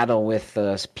Seattle with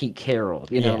Pete Carroll.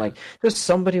 Yeah. Like just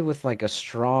somebody with like a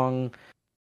strong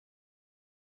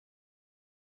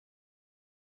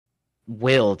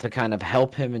will to kind of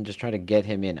help him and just try to get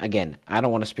him in. Again, I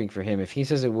don't want to speak for him. If he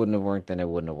says it wouldn't have worked, then it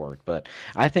wouldn't have worked. But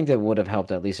I think that would have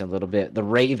helped at least a little bit. The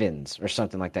Ravens or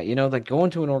something like that. Like going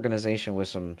to an organization with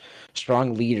some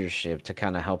strong leadership to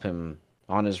kind of help him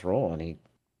on his role, and he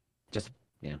just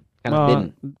kind of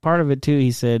didn't. Part of it too,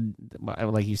 he said,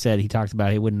 like you said, he talked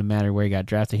about it wouldn't have mattered where he got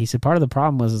drafted. He said part of the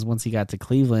problem was once he got to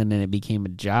Cleveland and it became a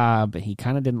job, he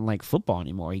kind of didn't like football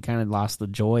anymore. He kind of lost the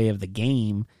joy of the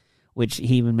game. Which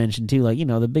he even mentioned too, like,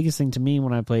 the biggest thing to me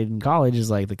when I played in college is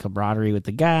like the camaraderie with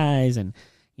the guys and,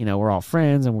 we're all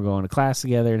friends and we're going to class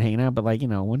together and hanging out. But like,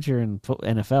 once you're in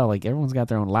NFL, like everyone's got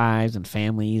their own lives and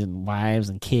families and wives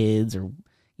and kids or,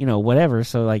 whatever.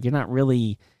 So like you're not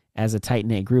really as a tight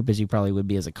knit group as you probably would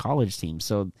be as a college team.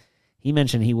 So he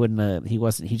mentioned he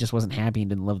just wasn't happy and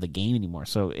didn't love the game anymore.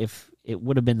 So if it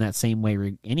would have been that same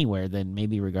way anywhere, then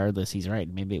maybe regardless, he's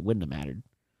right. Maybe it wouldn't have mattered.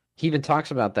 He even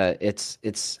talks about that. It's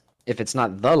if it's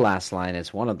not the last line,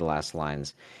 it's one of the last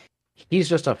lines. He's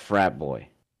just a frat boy,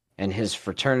 and his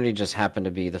fraternity just happened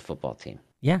to be the football team.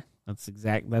 Yeah, that's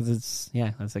exactly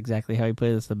how he put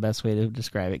it. It's the best way to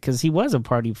describe it because he was a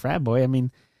party frat boy. I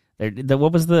mean,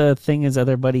 what was the thing his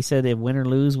other buddy said? If win or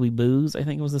lose, we booze. I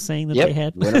think it was the saying that they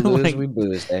had. Win or lose, we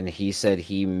booze, and he said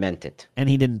he meant it. And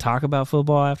he didn't talk about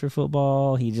football after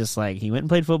football. He just he went and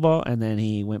played football, and then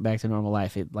he went back to normal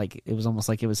life. It was almost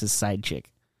like it was his side chick.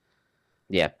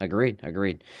 Yeah, agreed.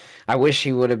 I wish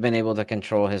he would have been able to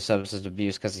control his substance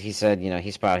abuse because he said, he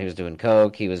was doing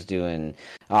coke, he was doing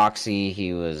oxy,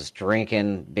 he was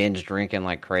binge drinking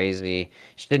like crazy.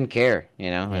 Just didn't care,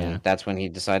 and that's when he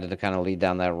decided to kind of lead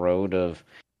down that road of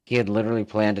he had literally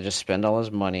planned to just spend all his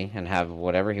money and have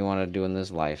whatever he wanted to do in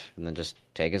this life and then just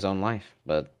take his own life.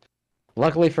 But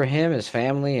luckily for him, his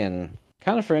family, and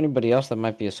kind of for anybody else that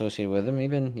might be associated with him,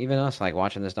 even us, like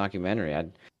watching this documentary,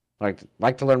 I'd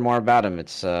like to learn more about him.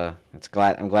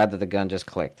 I'm glad that the gun just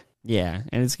clicked. Yeah,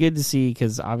 and it's good to see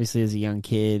because obviously as a young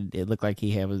kid, it looked like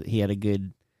he had a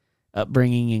good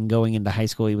upbringing, and going into high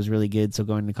school he was really good. So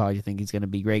going to college, I think he's going to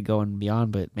be great going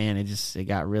beyond. But man, it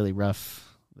got really rough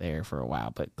there for a while.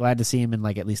 But glad to see him in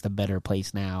at least a better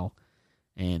place now,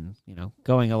 and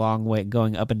going a long way,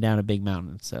 going up and down a big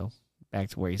mountain. So back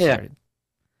to where he started.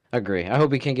 Agree. I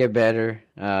hope he can get better.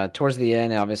 Towards the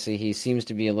end, obviously, he seems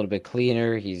to be a little bit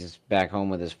cleaner. He's back home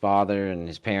with his father, and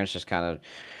his parents just kind of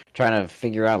trying to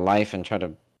figure out life and try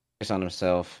to focus on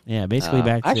himself. Yeah, basically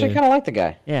back to... I actually kind of like the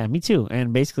guy. Yeah, me too.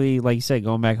 And basically, like you said,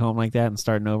 going back home like that and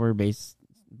starting over,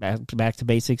 back to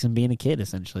basics and being a kid,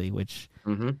 essentially, which,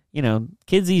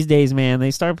 kids these days, man,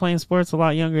 they start playing sports a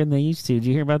lot younger than they used to. Did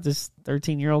you hear about this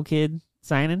 13-year-old kid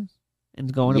signing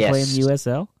and going to play in the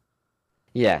USL?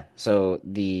 Yeah, so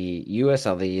the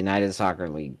USL, the United Soccer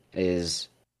League, is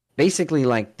basically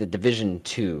like the Division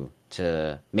 2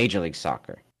 to Major League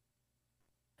Soccer.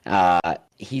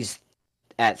 He's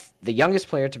at the youngest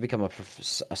player to become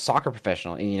a soccer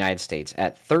professional in the United States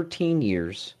at 13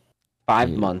 years,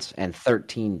 5 months, and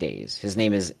 13 days. His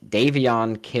name is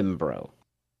Davion Kimbrough.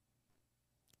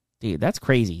 Dude, that's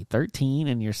crazy. 13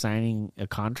 and you're signing a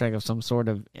contract of some sort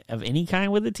of any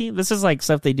kind with the team? This is like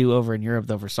stuff they do over in Europe,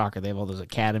 though, for soccer. They have all those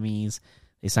academies.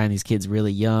 They sign these kids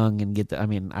really young and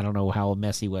I don't know how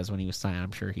Messi was when he was signed.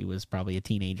 I'm sure he was probably a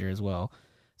teenager as well.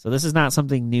 So this is not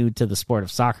something new to the sport of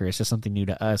soccer. It's just something new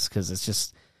to us because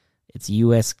it's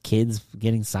U.S. kids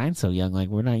getting signed so young. Like,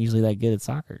 we're not usually that good at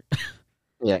soccer.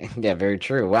 Yeah, very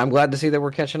true. Well, I'm glad to see that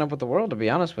we're catching up with the world, to be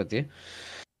honest with you.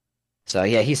 So,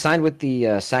 yeah, he signed with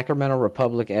the Sacramento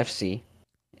Republic FC,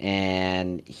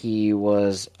 and he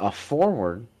was a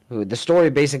forward who, the story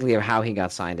basically of how he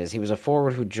got signed is he was a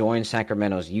forward who joined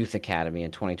Sacramento's youth academy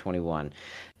in 2021,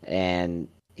 and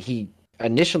he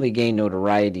initially gained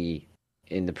notoriety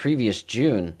in the previous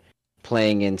June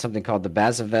playing in something called the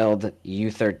Baseveld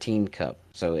U13 Cup.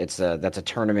 So that's a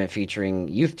tournament featuring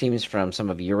youth teams from some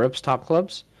of Europe's top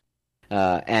clubs.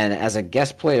 And as a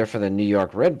guest player for the New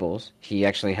York Red Bulls, he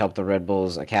actually helped the Red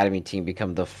Bulls academy team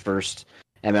become the first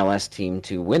MLS team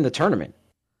to win the tournament.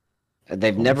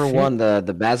 They've never won the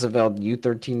Baseveld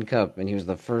U13 Cup, and he was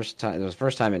the first time. It was the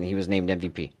first time, and he was named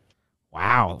MVP.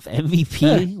 Wow, MVP!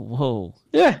 Yeah. Whoa.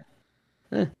 Yeah.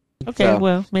 Okay, So,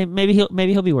 well, maybe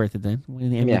he'll be worth it then. Win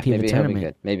the MVP of the maybe he'll be tournament.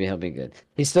 good. Maybe he'll be good.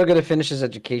 He's still going to finish his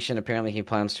education. Apparently, he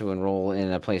plans to enroll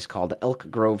in a place called Elk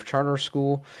Grove Charter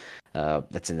School.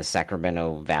 That's in the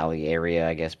Sacramento Valley area,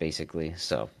 I guess, basically.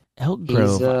 So Elk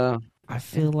he's Grove. I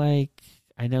feel like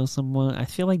I know someone. I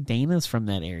feel like Dana's from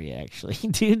that area, actually,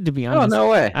 dude. To be Oh, honest, no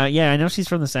way. Yeah, I know she's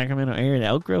from the Sacramento area.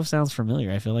 Elk Grove sounds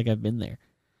familiar. I feel like I've been there.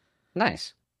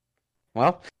 Nice.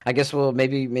 Well, I guess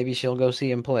maybe she'll go see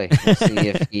him play. We'll see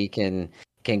if he can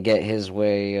get his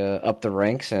way up the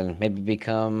ranks and maybe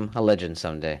become a legend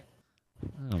someday.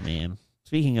 Oh man!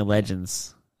 Speaking of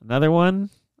legends, another one,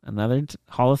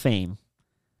 Hall of Fame.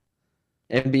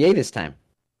 NBA this time.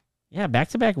 Yeah,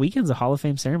 back-to-back weekends of Hall of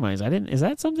Fame ceremonies. Is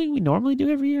that something we normally do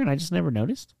every year, and I just never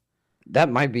noticed? That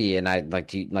might be, and I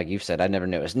like you've said, I never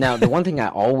noticed. Now, the one thing I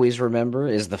always remember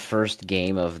is the first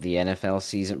game of the NFL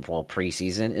season, well,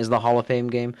 preseason, is the Hall of Fame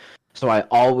game. So I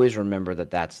always remember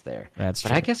that's there. That's but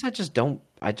true. I guess I just don't.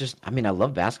 I mean, I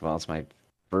love basketball. It's my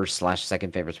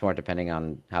first/second favorite sport, depending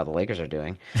on how the Lakers are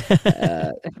doing.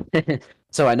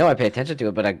 So I know I pay attention to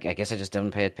it, but I guess I just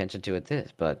don't pay attention to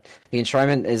it. But the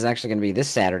enshrinement is actually going to be this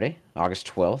Saturday, August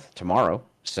 12th, tomorrow.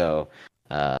 So.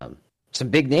 Some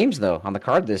big names, though, on the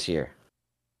card this year.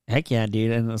 Heck yeah,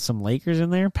 dude. And some Lakers in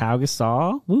there. Pau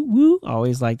Gasol. Woo, woo.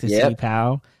 Always like to see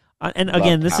Pau. And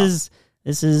again, this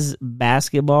is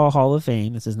basketball Hall of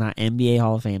Fame. This is not NBA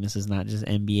Hall of Fame. This is not just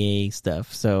NBA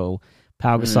stuff. So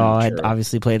Pau Gasol had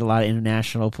obviously played a lot of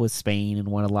international with Spain and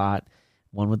won a lot.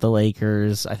 Won with the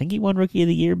Lakers. I think he won Rookie of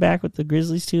the Year back with the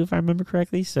Grizzlies, too, if I remember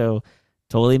correctly. So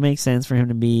totally makes sense for him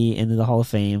to be into the Hall of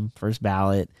Fame. First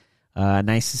ballot.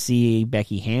 Nice to see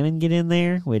Becky Hammon get in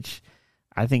there, which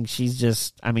I think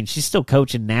she's still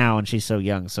coaching now and she's so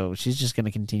young, so she's just going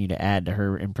to continue to add to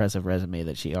her impressive resume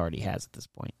that she already has at this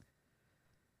point.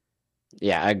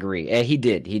 Yeah, I agree. He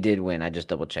did win. I just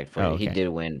double checked for you. Okay.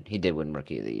 He did win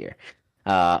Rookie of the Year.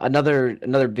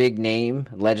 Another big name,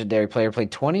 legendary player,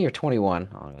 played 20 or 21.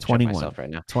 I'll 21 check myself right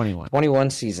now. 21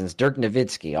 seasons. Dirk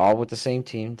Nowitzki, all with the same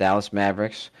team, Dallas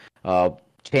Mavericks.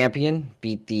 Champion,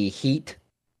 beat the Heat.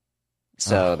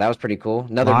 So that was pretty cool.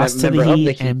 Another lost to the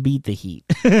Heat and beat the Heat.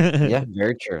 Yeah,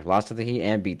 very true. Lost to the Heat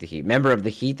and beat the Heat. Member of the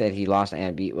Heat that he lost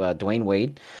and beat, Dwayne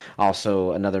Wade.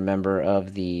 Also another member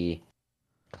of the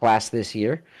class this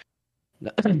year.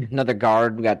 Another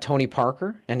guard. We got Tony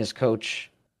Parker and his coach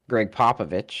Greg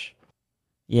Popovich.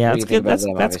 Yeah, that's good.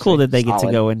 That's cool that they get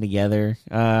to go in together.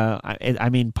 I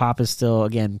mean, Pop is still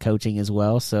again coaching as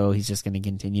well, so he's just going to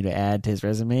continue to add to his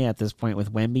resume at this point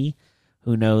with Wemby.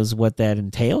 Who knows what that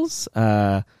entails?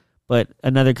 But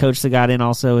another coach that got in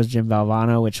also is Jim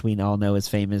Valvano, which we all know is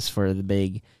famous for the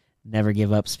big "never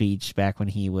give up" speech back when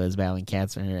he was battling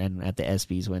cancer and at the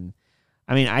ESPYs.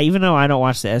 Even though I don't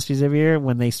watch the ESPYs every year,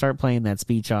 when they start playing that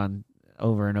speech on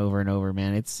over and over and over,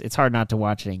 man, it's hard not to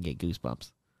watch it and get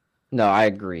goosebumps. No, I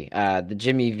agree. The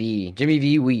Jimmy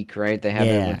V week, right? They have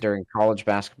it during college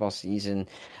basketball season.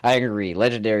 I agree.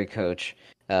 Legendary coach.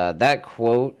 That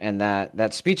quote and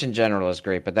that speech in general is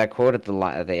great, but that quote at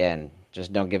the end,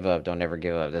 just don't give up, don't ever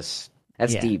give up. That's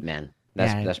deep, man.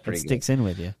 That's pretty good. Sticks in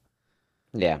with you.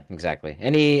 Yeah, exactly.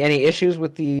 Any issues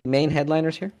with the main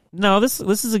headliners here? No, this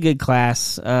is a good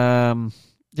class.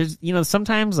 There's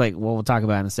sometimes we'll talk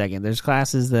about in a second. There's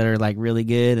classes that are really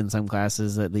good, and some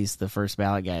classes, at least the first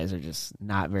ballot guys, are just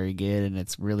not very good, and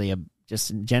it's really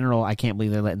just in general. I can't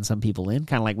believe they're letting some people in.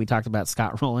 Kind of like we talked about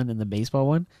Scott Rowland in the baseball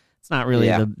one. It's not really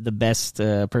the best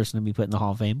person to be put in the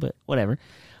Hall of Fame, but whatever.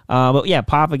 But yeah,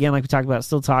 Pop, again, like we talked about,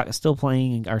 still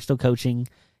playing or still coaching.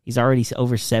 He's already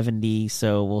over 70,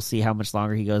 so we'll see how much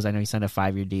longer he goes. I know he signed a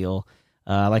 5-year deal.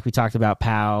 Like we talked about,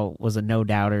 Pau was a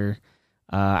no-doubter.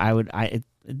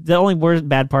 The only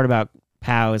bad part about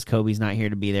Pau is Kobe's not here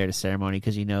to be there to ceremony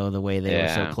because the way they were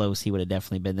so close, he would have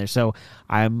definitely been there. So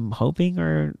I'm hoping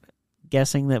or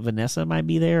guessing that Vanessa might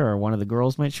be there or one of the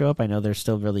girls might show up. I know they're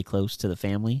still really close to the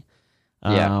family.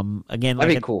 Again, that'd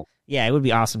be cool. Yeah, it would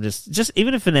be awesome. Just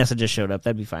even if Vanessa just showed up,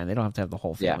 that'd be fine. They don't have to have the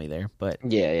whole family there. But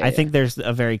I think there's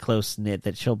a very close knit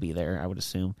that she'll be there, I would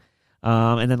assume.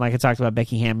 And then, like I talked about,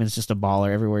 Becky Hammon's just a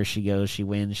baller. Everywhere she goes, she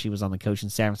wins. She was on the coaching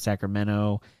staff in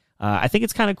Sacramento. I think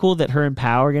it's kind of cool that her and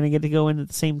Pau are going to get to go in at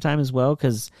the same time as well,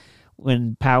 because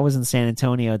when Pau was in San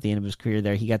Antonio at the end of his career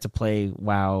there, he got to play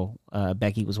while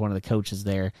Becky was one of the coaches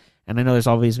there. And I know there's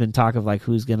always been talk of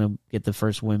who's going to get the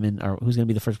first women or who's going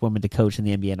to be the first woman to coach in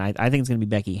the NBA. And I think it's going to be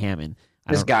Becky Hammon.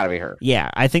 It's got to be her. Yeah,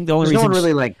 I think the only reason no one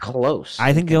really close.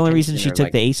 I think the only reason she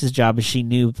took the Aces job is she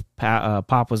knew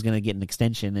Pop was going to get an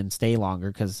extension and stay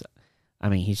longer because,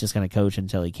 he's just going to coach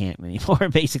until he can't anymore,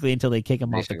 basically until they kick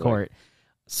him off the court.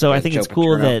 So I think it's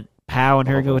cool that Pau and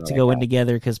her go in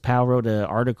together because Pau wrote an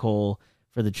article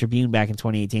for the Tribune back in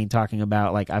 2018, talking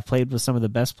about, like, I've played with some of the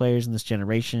best players in this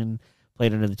generation,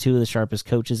 played under the two of the sharpest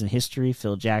coaches in history,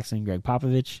 Phil Jackson and Greg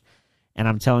Popovich. And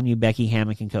I'm telling you, Becky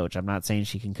Hammon can coach. I'm not saying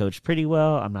she can coach pretty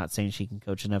well. I'm not saying she can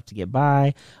coach enough to get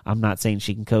by. I'm not saying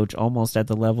she can coach almost at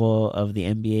the level of the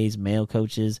NBA's male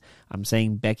coaches. I'm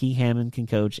saying Becky Hammon can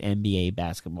coach NBA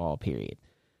basketball, period.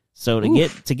 So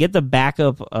to get the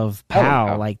backup of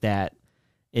Powell like that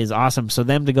is awesome. So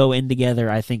them to go in together,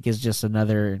 I think, is just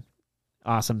another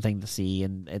awesome thing to see,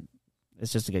 and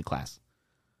it's just a good class.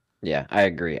 Yeah, I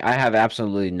agree. I have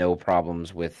absolutely no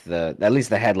problems with at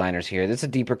least the headliners here. It's a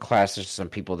deeper class. There's some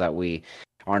people that we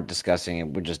aren't discussing,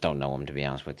 and we just don't know them, to be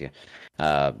honest with you.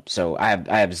 So I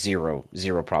have zero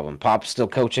problem. Pop's still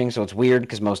coaching, so it's weird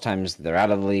because most times they're out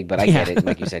of the league. But I get it.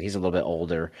 Like you said, he's a little bit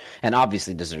older and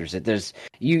obviously deserves it.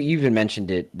 You even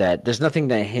mentioned it that there's nothing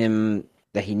that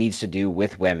he needs to do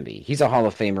with Wemby. He's a Hall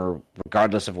of Famer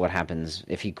regardless of what happens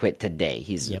if he quit today.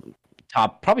 He's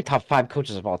probably top 5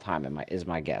 coaches of all time is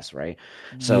my guess, right?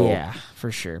 So yeah, for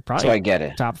sure. Probably. So I get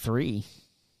it. Top 3.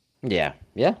 Yeah.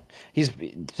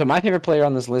 So my favorite player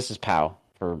on this list is Powell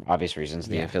for obvious reasons,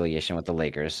 the affiliation with the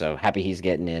Lakers. So happy he's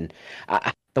getting in.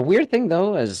 The weird thing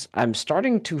though is I'm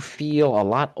starting to feel a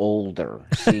lot older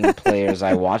seeing players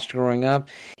I watched growing up,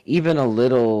 even a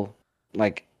little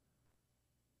like.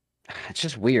 It's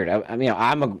just weird. I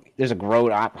mean, there's a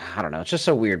growth. I don't know. It's just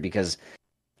so weird because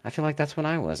I feel like that's when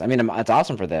I was. I mean, it's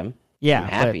awesome for them. Yeah, I'm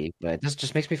happy, but this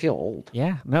just makes me feel old.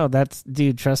 Yeah, no,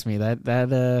 dude. Trust me,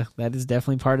 that is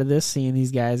definitely part of this. Seeing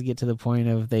these guys get to the point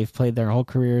of they've played their whole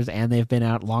careers and they've been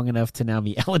out long enough to now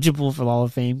be eligible for the Hall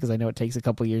of Fame, because I know it takes a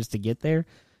couple years to get there.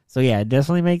 So yeah, it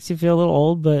definitely makes you feel a little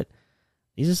old. But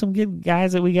these are some good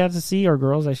guys that we got to see, or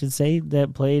girls, I should say,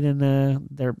 that played in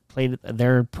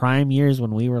their prime years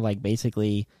when we were like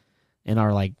basically in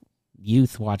our like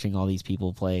youth, watching all these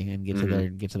people play and get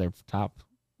to their top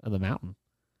of the mountain.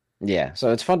 Yeah, so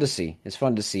it's fun to see.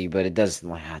 But it just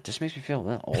makes me feel a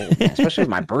little old, man. Especially with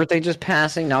my birthday just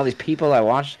passing. Now these people I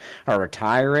watch are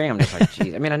retiring. I'm just like,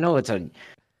 geez. I mean, I know it's a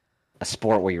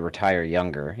sport where you retire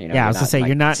younger. You know, yeah, I was going to say, like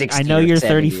you're not. I know you're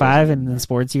 35, and in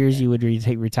sports years you would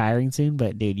take retiring soon,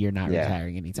 but dude, you're not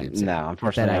retiring anytime soon. No,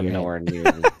 unfortunately, I'm nowhere near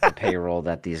the payroll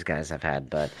that these guys have had.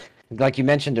 But like you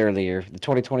mentioned earlier, the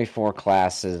 2024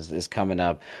 class is coming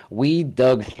up. We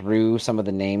dug through some of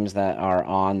the names that are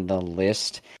on the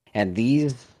list. And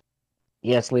these,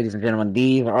 yes, ladies and gentlemen,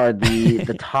 these are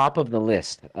the top of the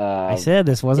list. I said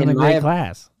this wasn't a great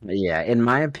class. Yeah, in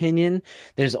my opinion,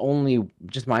 there's only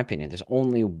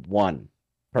one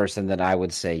person that I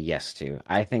would say yes to.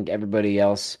 I think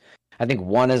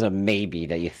one is a maybe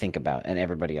that you think about, and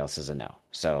everybody else is a no.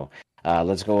 So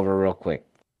let's go over real quick.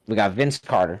 We got Vince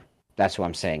Carter. That's who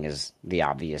I'm saying is the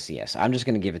obvious yes. I'm just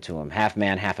going to give it to him. Half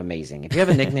man, half amazing. If you have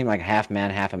a nickname like Half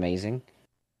Man, Half Amazing,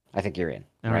 I think you're in.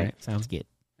 All right. Sounds good.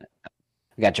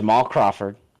 We got Jamal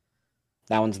Crawford.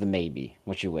 That one's the maybe.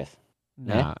 What you with?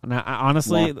 No,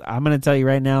 honestly, I'm going to tell you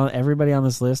right now, everybody on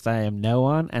this list I am no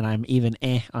on, and I'm even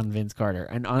on Vince Carter.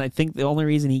 And I think the only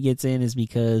reason he gets in is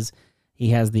because he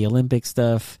has the Olympic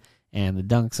stuff, and the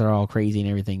dunks are all crazy and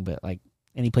everything, but like,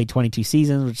 and he played 22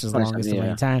 seasons, which is the longest of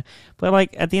any time. But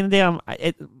like, at the end of the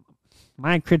day,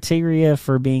 my criteria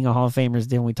for being a Hall of Famer is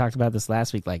different. We talked about this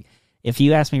last week. Like, if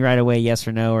you ask me right away, yes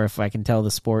or no, or if I can tell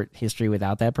the sport history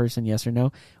without that person, yes or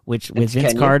no, which with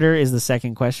Vince Carter is the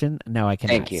second question. No, I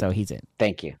cannot. Thank you. So he's in.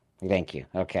 Thank you.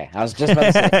 Okay. I was just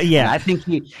about to say. Yeah. I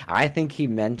think he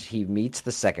meets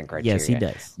the second criteria. Yes, he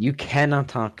does. You cannot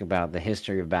talk about the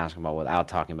history of basketball without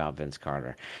talking about Vince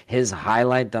Carter. His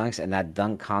highlight dunks and that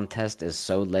dunk contest is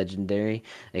so legendary,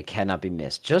 it cannot be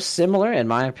missed. Just similar, in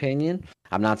my opinion.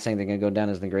 I'm not saying they're going to go down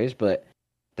as the greatest, but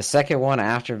the second one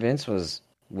after Vince was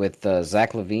with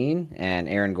Zach LaVine and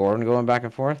Aaron Gordon going back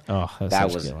and forth. Oh,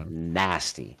 that was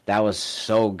nasty. That was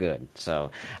so good.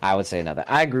 So I would say another.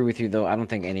 I agree with you, though. I don't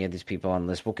think any of these people on the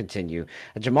list will continue.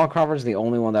 Jamal Crawford is the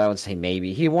only one that I would say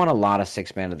maybe. He won a lot of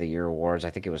Sixth Man of the Year awards. I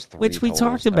think it was 3. Which we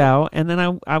talked about, and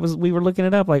then we were looking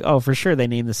it up like, oh, for sure they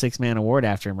named the Sixth Man Award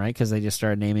after him, right? Because they just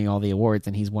started naming all the awards,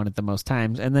 and he's won it the most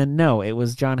times. And then, no, it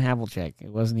was John Havlicek. It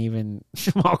wasn't even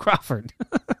Jamal Crawford.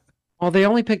 Well, they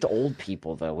only picked old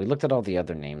people, though. We looked at all the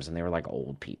other names, and they were like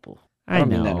old people. I don't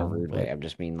mean that in a rude way. I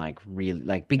just mean like really,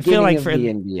 like beginning of the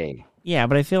NBA. Yeah,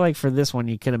 but I feel like for this one,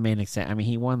 you could have made an exception. I mean,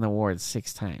 he won the award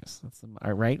 6 times. That's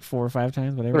right, 4 or 5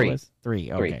 times, whatever it was.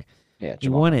 3. Okay. Yeah, he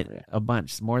won it a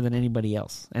bunch, more than anybody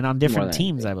else, and on different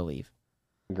teams, I believe.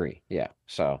 Agree. Yeah.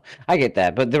 So I get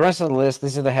that, but the rest of the list,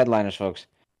 these are the headliners, folks.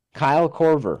 Kyle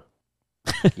Korver,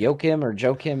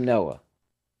 Joakim Noah,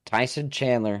 Tyson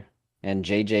Chandler, and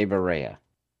J.J. Barea.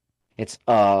 It's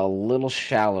a little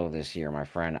shallow this year, my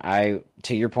friend.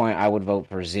 To your point, I would vote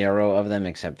for 0 of them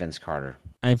except Vince Carter.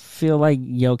 I feel like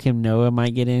Joakim Noah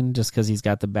might get in just because he's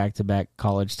got the back-to-back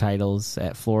college titles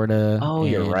at Florida. Oh,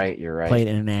 you're right. You're right. Played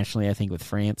internationally, I think, with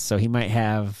France, so he might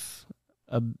have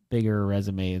a bigger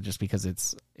resume just because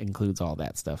it includes all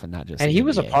that stuff and not just. And he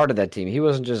was a part of that team. He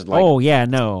wasn't just like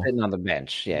sitting on the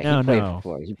bench. Yeah, he played for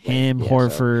Florida.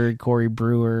 Horford, Corey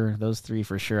Brewer, those three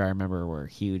for sure. I remember were a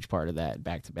huge part of that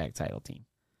back-to-back title team.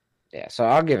 Yeah, so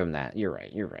I'll give him that. You're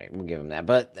right. We'll give him that.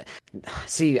 But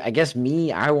see, I guess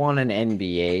I want an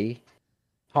NBA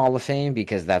Hall of Fame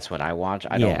because that's what I watch.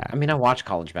 I watch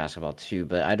college basketball too,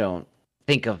 but I don't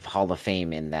think of Hall of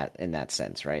Fame in that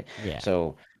sense, right? Yeah.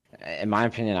 So in my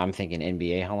opinion, I'm thinking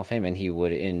NBA Hall of Fame, and he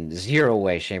would in 0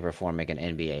 way, shape, or form make an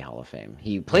NBA Hall of Fame.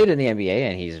 He played in the NBA,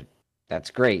 and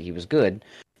that's great. He was good.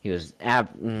 He was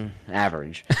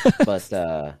average,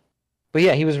 but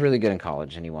yeah, he was really good in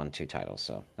college, and he won 2 titles,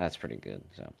 so that's pretty good.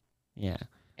 So yeah.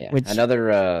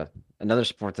 Another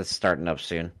sport that's starting up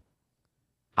soon,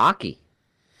 hockey.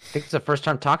 I think it's the first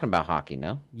time talking about hockey.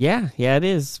 No? Yeah, it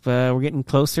is. But we're getting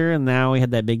closer, and now we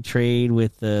had that big trade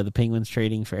with the Penguins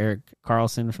trading for Erik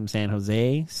Karlsson from San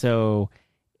Jose. So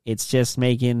it's just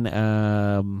making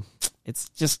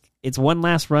it's one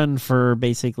last run for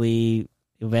basically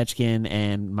Ovechkin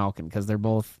and Malkin because they're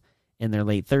both in their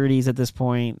late 30s at this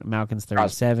point. Malkin's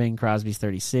 37, Crosby's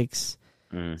 36.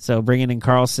 So bringing in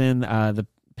Karlsson, the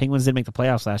Penguins did make the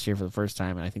playoffs last year for the first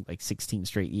time in I think like 16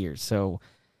 straight years. So.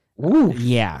 Ooh.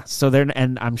 Yeah, so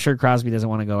and I'm sure Crosby doesn't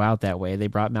want to go out that way. They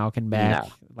brought Malkin back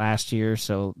last year,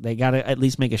 so they got to at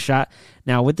least make a shot.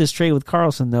 Now with this trade with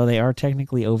Karlsson, though, they are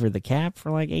technically over the cap for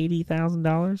like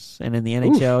 $80,000, and in the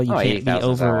NHL you can't be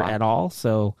over at all,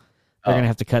 so they're gonna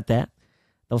have to cut that.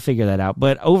 They'll figure that out.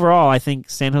 But overall, I think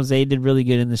San Jose did really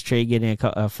good in this trade, getting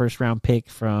a first round pick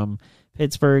from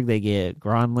Pittsburgh. They get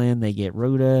Gronlund, they get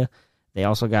Rota. They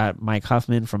also got Mike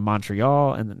Huffman from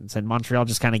Montreal, and then Montreal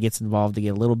just kind of gets involved to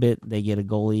get a little bit. They get a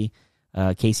goalie,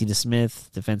 Casey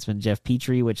DeSmith, defenseman Jeff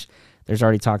Petrie, which there's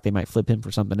already talk they might flip him for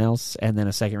something else, and then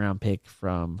a second-round pick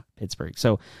from Pittsburgh.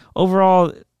 So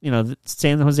overall,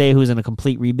 San Jose, who's in a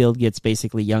complete rebuild, gets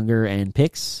basically younger and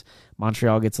picks.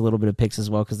 Montreal gets a little bit of picks as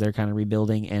well because they're kind of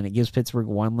rebuilding, and it gives Pittsburgh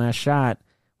one last shot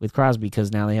with Crosby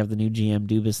because now they have the new GM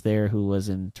Dubas there who was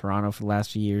in Toronto for the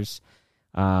last few years.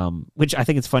 Which I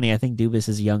think it's funny. I think Dubas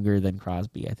is younger than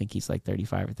Crosby. I think he's like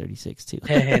 35 or 36 too.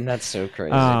 And that's so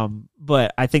crazy.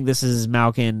 But I think this is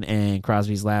Malkin and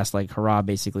Crosby's last like hurrah,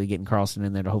 basically getting Karlsson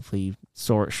in there to hopefully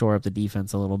shore up the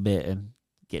defense a little bit and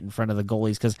get in front of the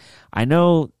goalies. Because I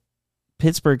know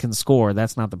Pittsburgh can score.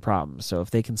 That's not the problem. So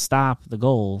if they can stop the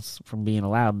goals from being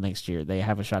allowed next year, they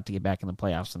have a shot to get back in the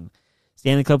playoffs. And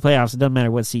Stanley Cup playoffs, it doesn't matter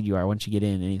what seed you are. Once you get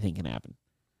in, anything can happen.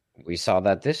 We saw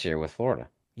that this year with Florida.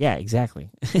 Yeah, exactly.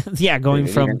 Going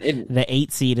from the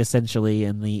 8 seed essentially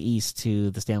in the East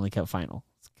to the Stanley Cup final.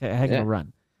 It's a heck of a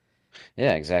run.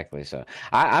 Yeah, exactly. So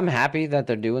I'm happy that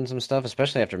they're doing some stuff,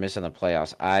 especially after missing the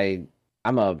playoffs.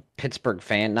 I'm a Pittsburgh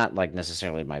fan, not like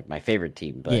necessarily my favorite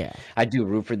team, but I do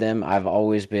root for them. I've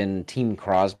always been Team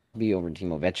Crosby over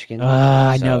Team Ovechkin.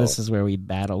 I know this is where we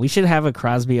battle. We should have a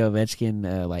Crosby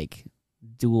Ovechkin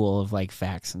duel of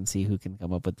facts and see who can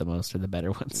come up with the most or the better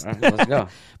ones. All right, let's go.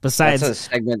 Besides, that's a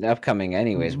segment upcoming.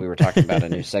 Anyways, we were talking about a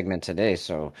new segment today,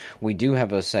 so we do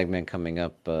have a segment coming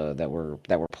up that we're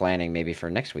planning maybe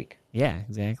for next week. Yeah,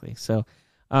 exactly. So,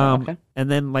 and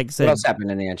then like I said, what else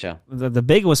happened in the NHL? The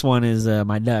biggest one is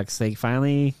my Ducks. They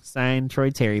finally signed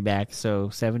Troy Terry back. So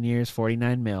 7 years,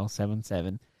 $49 million,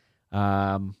 7-7.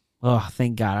 Oh,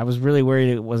 thank God! I was really worried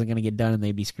it wasn't going to get done and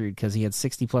they'd be screwed because he had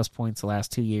 60+ points the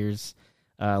last 2 years.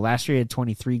 Last year he had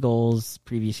 23 goals.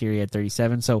 Previous year he had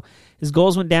 37. So his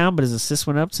goals went down, but his assists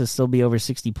went up to still be over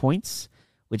 60 points,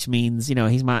 which means,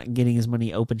 he's not getting as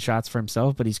many open shots for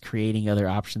himself, but he's creating other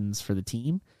options for the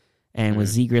team. And with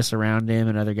Zegras around him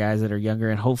and other guys that are younger,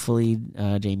 and hopefully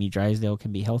Jamie Drysdale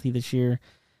can be healthy this year.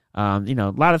 A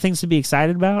lot of things to be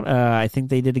excited about. I think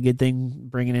they did a good thing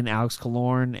bringing in Alex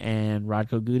Killorn and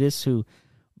Radko Gudas, who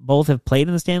both have played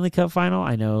in the Stanley Cup final.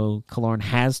 I know Killorn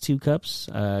has 2 cups.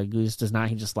 Gudas does not.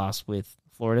 He just lost with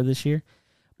Florida this year.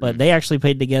 But they actually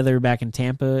played together back in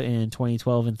Tampa in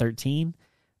 2012 and 13.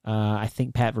 I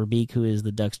think Pat Verbeek, who is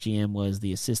the Ducks GM, was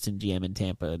the assistant GM in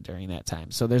Tampa during that time.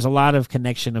 So there's a lot of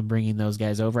connection of bringing those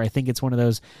guys over. I think it's one of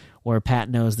those where Pat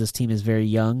knows this team is very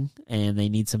young and they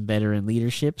need some veteran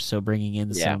leadership. So bringing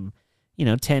in some,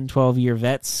 10, 12-year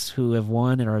vets who have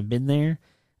won or have been there,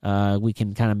 we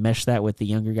can kind of mesh that with the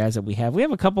younger guys that we have. We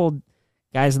have a couple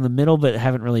guys in the middle, but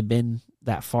haven't really been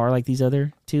that far like these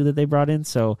other 2 that they brought in.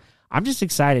 So I'm just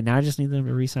excited. Now I just need them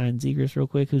to re-sign Zegras real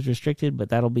quick, who's restricted, but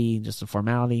that'll be just a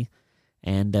formality.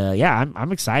 And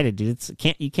I'm excited, dude.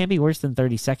 You can't be worse than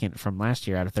 32nd from last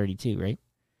year out of 32, right?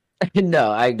 No,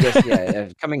 I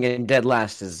guess coming in dead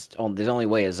last the only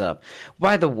way is up.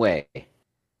 By the way,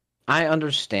 I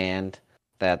understand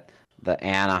that the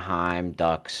Anaheim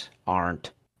Ducks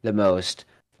aren't the most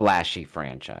flashy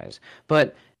franchise,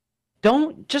 but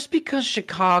don't just because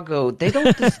Chicago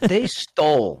they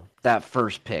stole that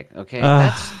first pick. Okay,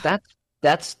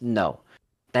 that's no.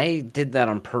 They did that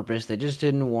on purpose. They just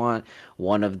didn't want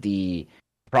one of the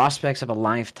prospects of a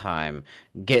lifetime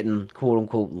getting quote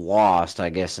unquote lost, I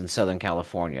guess, in Southern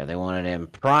California. They wanted him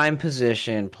prime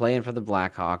position, playing for the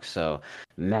Blackhawks. So,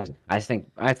 man, I think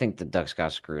the Ducks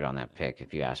got screwed on that pick,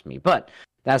 if you ask me. But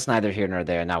that's neither here nor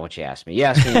there. Not what you asked me. You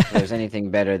asked me if there's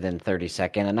anything better than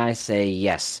 32nd, and I say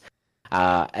yes.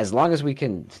 As long as we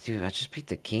can, dude, I just beat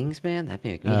the Kings, man. That'd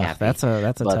make me happy. That's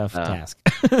a tough task.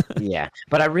 Yeah,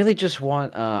 but I really just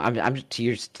want. I'm to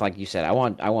yours, like you said. I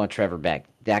want Trevor back.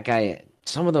 That guy.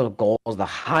 Some of the goals, the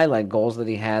highlight goals that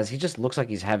he has, he just looks like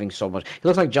he's having so much. He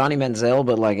looks like Johnny Manziel,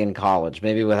 but like in college,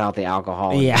 maybe without the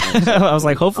alcohol. Yeah, I was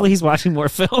like, hopefully he's watching more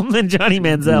film than Johnny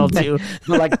Manziel too.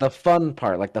 But like the fun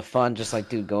part, like the fun, just like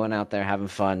dude going out there having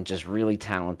fun, just really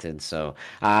talented. So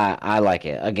I like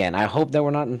it. Again, I hope we're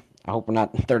not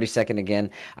 32nd again.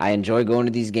 I enjoy going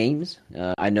to these games.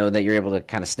 I know that you're able to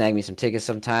kind of snag me some tickets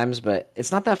sometimes, but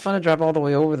it's not that fun to drive all the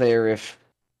way over there if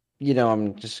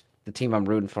I'm just the team I'm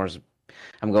rooting for is.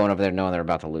 I'm going over there knowing they're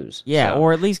about to lose. Yeah,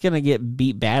 or at least going to get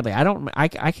beat badly.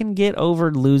 I can get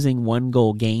over losing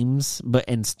 1-goal games, but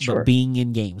being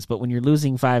in games. But when you're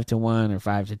losing 5-1 or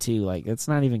 5-2, like it's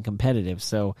not even competitive.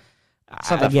 So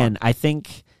again, I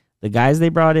think the guys they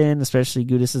brought in, especially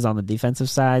Gudis, is on the defensive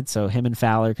side. So him and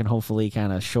Fowler can hopefully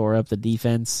kind of shore up the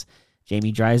defense.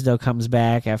 Jamie Drysdale comes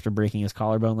back after breaking his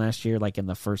collarbone last year, like in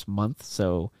the first month.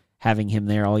 So having him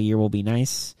there all year will be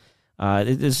nice.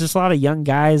 There's just a lot of young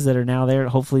guys that are now there.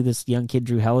 Hopefully this young kid,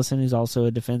 Drew Hellison, who's also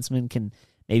a defenseman, can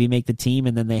maybe make the team,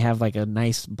 and then they have like a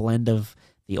nice blend of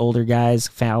the older guys,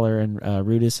 Fowler and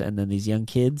Rudis, and then these young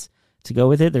kids to go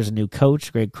with it. There's a new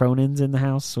coach, Greg Cronin's in the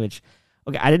house, which,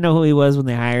 okay, I didn't know who he was when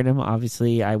they hired him.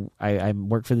 Obviously, I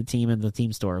work for the team in the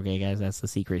team store, okay, guys? That's the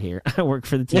secret here. I work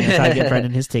for the team. That's how I get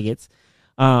Brendan his tickets.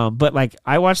 But like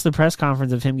I watched the press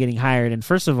conference of him getting hired, and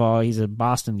first of all, he's a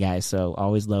Boston guy, so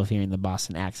always love hearing the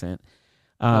Boston accent.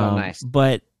 Nice.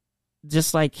 But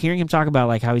just like hearing him talk about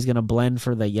like how he's going to blend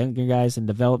for the younger guys and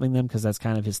developing them, because that's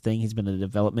kind of his thing. He's been a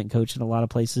development coach in a lot of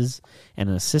places and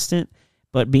an assistant,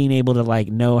 but being able to like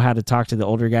know how to talk to the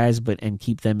older guys, and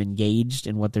keep them engaged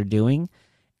in what they're doing.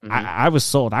 Mm-hmm. I was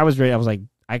sold. I was ready. I was like,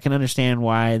 I can understand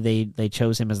why they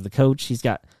chose him as the coach. He's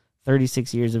got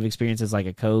 36 years of experience as like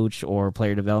a coach or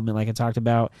player development, like I talked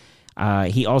about.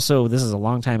 He also, this is a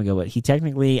long time ago, but he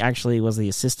technically actually was the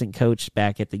assistant coach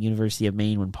back at the University of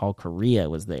Maine when Paul Correa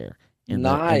was there. In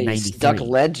 93. Duck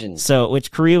legend. So,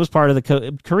 which Correa was part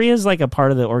of Correa is like a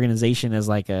part of the organization as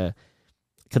like a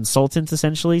consultant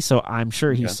essentially. So I'm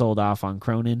sure he sold off on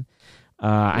Cronin.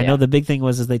 I know the big thing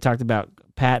was they talked about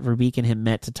Pat Verbeek and him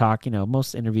met to talk.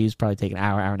 Most interviews probably take an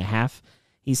hour and a half.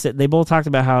 He said they both talked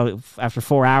about how after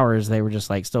 4 hours they were just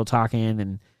like still talking,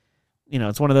 and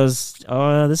it's one of those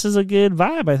this is a good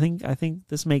vibe. I think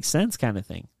this makes sense kind of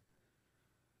thing.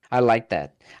 I like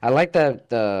that. I like that.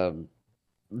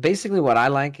 Basically, what I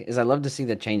like is I love to see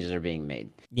that changes are being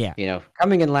made. Yeah,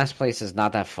 coming in last place is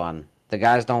not that fun. The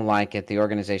guys don't like it. The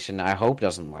organization, I hope,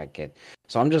 doesn't like it.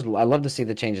 So I love to see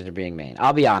the changes are being made.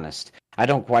 I'll be honest. I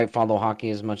don't quite follow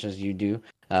hockey as much as you do.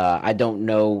 I don't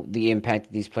know the impact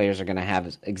that these players are going to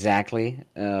have exactly,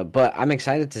 but I'm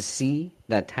excited to see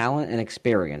that talent and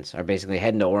experience are basically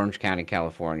heading to Orange County,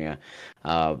 California,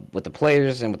 with the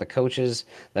players and with the coaches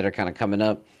that are kind of coming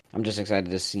up. I'm just excited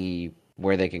to see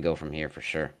where they can go from here for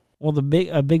sure. Well,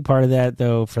 a big part of that,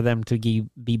 though, for them to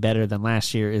be better than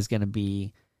last year is going to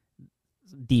be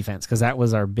defense, because that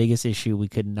was our biggest issue. We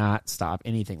could not stop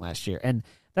anything last year, and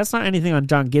that's not anything on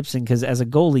John Gibson, because as a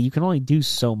goalie, you can only do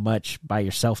so much by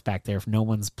yourself back there if no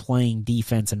one's playing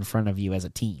defense in front of you as a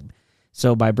team.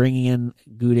 So by bringing in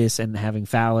Gudis and having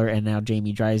Fowler and now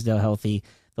Jamie Drysdale healthy,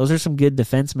 those are some good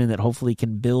defensemen that hopefully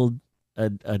can build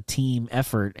a team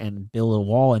effort and build a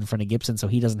wall in front of Gibson so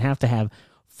he doesn't have to have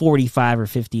 45 or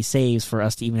 50 saves for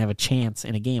us to even have a chance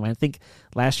in a game. I think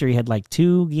last year he had like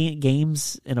 2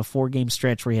 games in a 4-game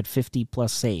stretch where he had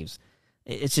 50-plus saves.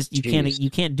 It's just you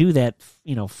can't do that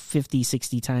 50,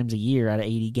 60 times a year out of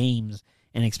 80 games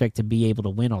and expect to be able to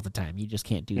win all the time. You just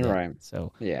can't do that. Right.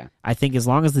 So yeah, I think as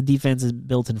long as the defense is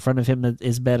built in front of him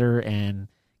is better and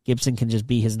Gibson can just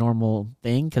be his normal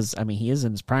thing because, I mean, he is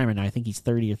in his prime, and I think he's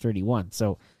 30 or 31.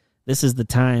 So this is the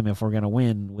time, if we're going to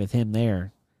win with him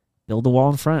there, build a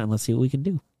wall in front and let's see what we can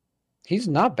do. He's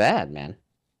not bad, man.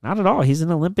 Not at all. He's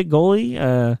an Olympic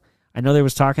goalie. I know there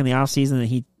was talk in the offseason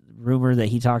that rumored that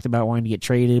he talked about wanting to get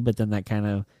traded, but then that kind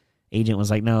of agent was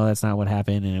like, no, that's not what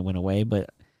happened, and it went away. But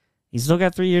he's still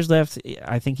got 3 years left.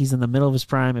 I think he's in the middle of his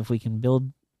prime. If we can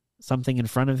build something in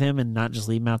front of him and not just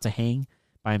leave him out to hang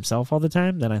by himself all the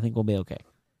time, then I think we'll be okay.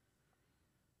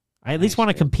 I at least want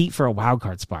to compete for a wild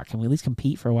card spot. Can we at least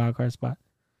compete for a wild card spot?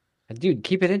 Dude,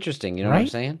 keep it interesting. You know what I'm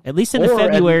saying? At least in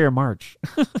February or March.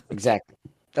 Exactly.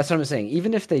 That's what I'm saying.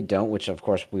 Even if they don't, which of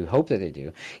course we hope that they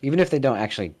do, even if they don't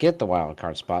actually get the wild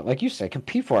card spot, like you said,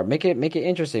 compete for it. Make it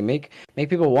interesting. Make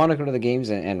people want to go to the games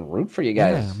and root for you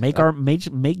guys. Yeah,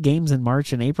 make games in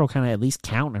March and April kind of at least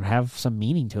count and have some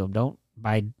meaning to them. Don't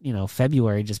by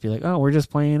February just be like, oh, we're just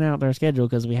playing out their schedule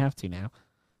because we have to now.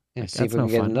 Yeah, see if we can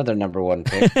get another number one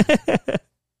pick.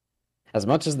 As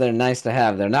much as they're nice to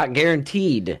have, they're not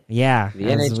guaranteed. Yeah, the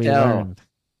NHL.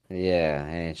 Yeah,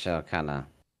 NHL kind of.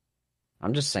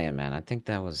 I'm just saying, man. I think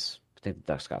the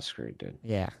Ducks got screwed, dude.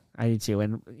 Yeah, I do too.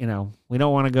 And we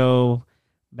don't want to go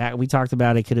back. We talked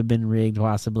about it could have been rigged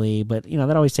possibly, but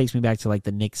that always takes me back to like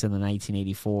the Knicks in the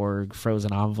 1984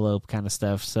 frozen envelope kind of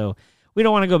stuff. So we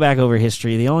don't want to go back over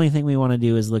history. The only thing we want to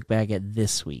do is look back at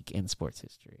this week in sports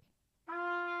history.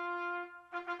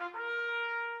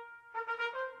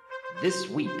 This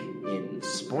week in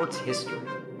sports history.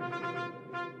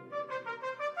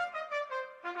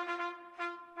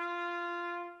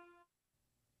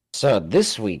 So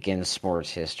this week in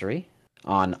sports history,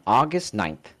 on August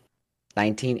 9th,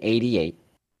 1988,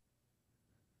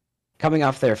 coming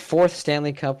off their fourth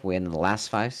Stanley Cup win in the last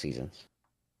 5 seasons,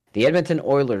 the Edmonton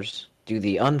Oilers do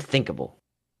the unthinkable.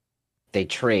 They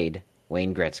trade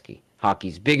Wayne Gretzky,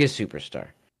 hockey's biggest superstar.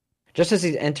 Just as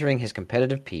he's entering his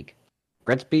competitive peak,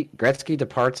 Gretzky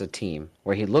departs a team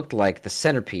where he looked like the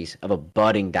centerpiece of a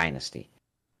budding dynasty,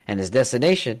 and his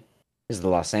destination is the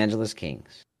Los Angeles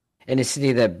Kings, in a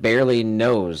city that barely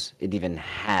knows it even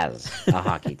has a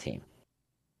hockey team.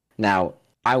 Now,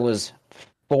 I was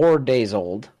 4 days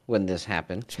old when this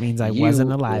happened. Which means I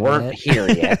wasn't alive yet. You weren't here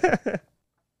yet.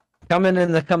 Coming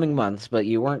in the coming months, but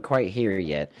you weren't quite here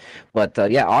yet. But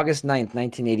August 9th,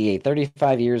 1988,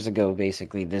 35 years ago,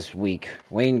 basically this week,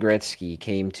 Wayne Gretzky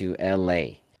came to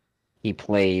L.A. He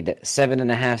played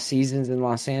 7.5 seasons in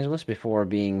Los Angeles before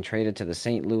being traded to the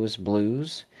St. Louis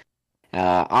Blues.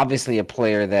 Obviously a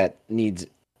player that needs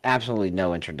absolutely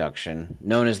no introduction.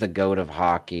 Known as the GOAT of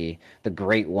hockey. The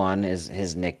Great One is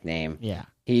his nickname. Yeah.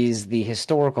 He's the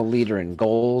historical leader in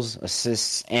goals,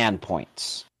 assists, and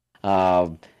points.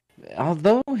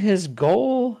 Although his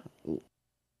goal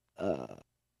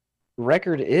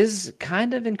record is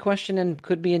kind of in question and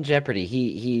could be in jeopardy.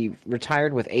 He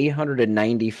retired with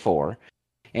 894.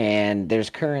 And there's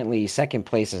currently second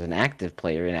place as an active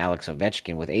player in Alex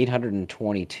Ovechkin with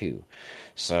 822.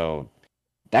 So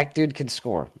that dude can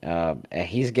score.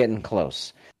 He's getting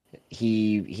close.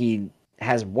 He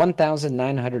has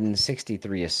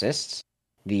 1,963 assists.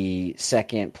 The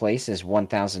second place is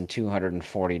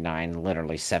 1,249,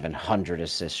 literally 700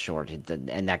 assists short.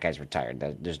 And that guy's retired.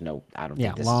 There's no, I don't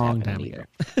think this is happening either.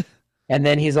 And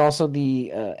then he's also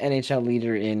the NHL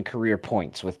leader in career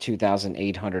points with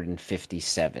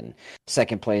 2,857.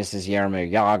 Second place is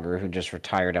Jaromir Jagr, who just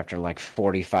retired after like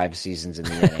 45 seasons in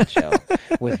the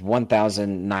NHL with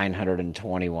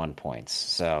 1,921 points.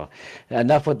 So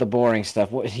enough with the boring stuff.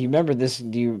 You remember this?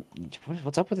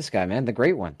 What's up with this guy, man? The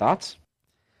Great One. Thoughts?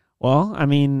 Well, I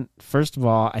mean, first of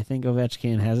all, I think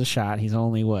Ovechkin has a shot. He's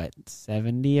only,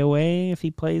 70 away? If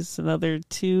he plays another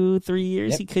 2-3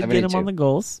 years, he could 72. Get him on the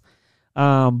goals.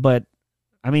 But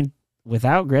I mean,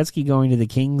 without Gretzky going to the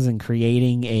Kings and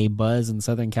creating a buzz in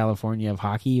Southern California of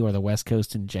hockey or the West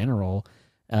Coast in general,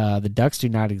 the Ducks do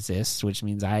not exist, which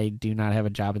means I do not have a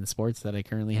job in sports that I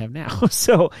currently have now.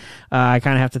 So I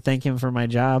kind of have to thank him for my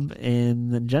job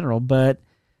in general. But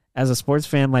as a sports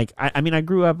fan, I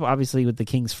grew up obviously with the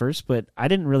Kings first, but I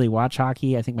didn't really watch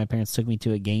hockey. I think my parents took me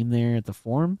to a game there at the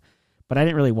Forum, but I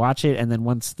didn't really watch it. And then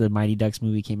once the Mighty Ducks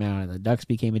movie came out and the Ducks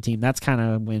became a team, that's kind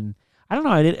of when... I don't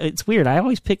know. It's weird. I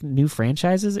always pick new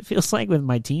franchises, it feels like, with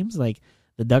my teams. Like,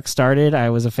 the Ducks started, I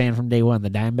was a fan from day one. The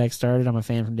Diamondbacks started, I'm a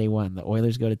fan from day one. The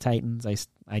Oilers go to Titans,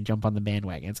 I jump on the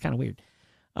bandwagon. It's kind of weird.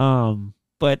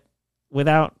 But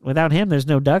without him, there's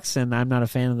no Ducks, and I'm not a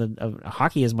fan of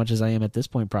hockey as much as I am at this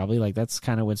point, probably. Like, that's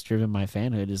kind of what's driven my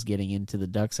fanhood, is getting into the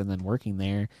Ducks and then working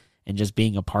there and just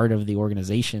being a part of the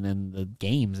organization and the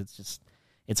games.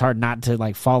 It's hard not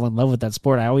to fall in love with that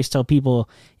sport. I always tell people,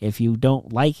 if you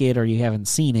don't like it or you haven't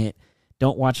seen it,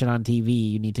 don't watch it on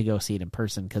TV. You need to go see it in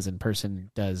person, because in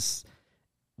person does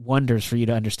wonders for you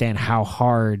to understand how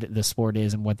hard the sport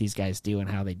is and what these guys do and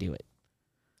how they do it.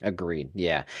 Agreed.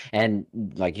 Yeah. And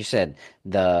like you said,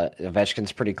 the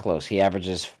Ovechkin's pretty close. He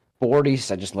averages 40.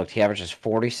 I just looked. He averages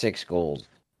 46 goals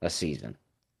a season.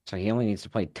 So he only needs to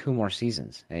play 2 more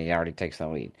seasons, and he already takes the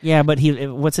lead. Yeah, but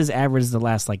what's his average the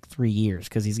last 3 years?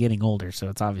 Because he's getting older, so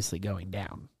it's obviously going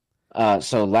down.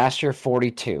 So last year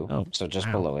 42, so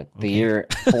just below it. The year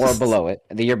 4 below it.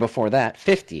 The year before that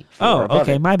 50.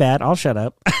 Okay, my bad. I'll shut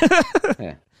up.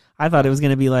 Yeah. I thought it was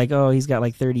going to be he's got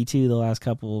 32 the last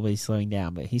couple, but he's slowing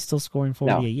down. But he's still scoring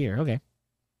 40 a year. Okay.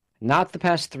 Not the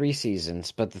past 3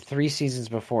 seasons, but the 3 seasons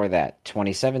before that,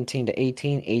 2017 to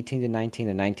 18, 18 to 19,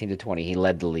 and 19 to 20. He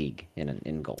led the league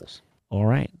in goals. All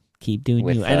right. Keep doing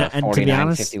with, you. And 49, to be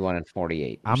honest, 51, and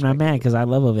 48. I'm not mad because I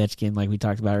love Ovechkin. Like we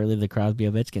talked about earlier, the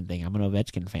Crosby-Ovechkin thing. I'm an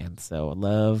Ovechkin fan, so I'd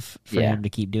love for him to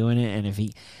keep doing it. And if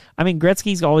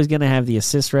Gretzky's always going to have the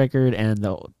assist record and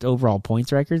the overall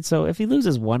points record, so if he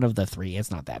loses one of the 3,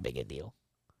 it's not that big a deal.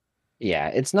 Yeah,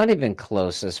 it's not even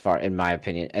close in my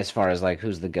opinion, as far as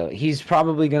who's the GOAT. He's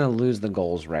probably going to lose the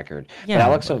goals record. Yeah, but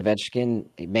Alex Ovechkin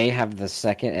may have the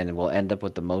second and will end up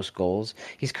with the most goals.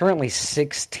 He's currently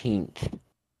 16th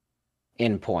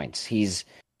in points. He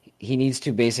needs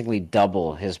to basically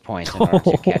double his points in order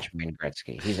to catch Wayne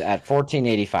Gretzky. He's at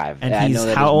 1485. And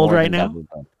he's how old right now?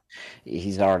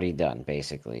 He's already done,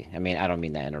 basically. I mean, I don't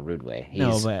mean that in a rude way.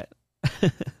 He's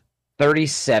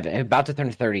 37, about to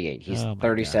turn 38. He's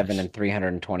 37 gosh. and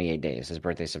 328 days. His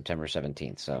birthday's September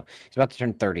 17th, so he's about to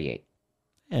turn 38.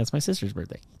 Yeah, it's my sister's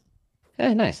birthday.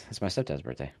 Hey, nice. That's my stepdad's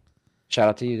birthday. Shout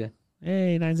out to you, Dad.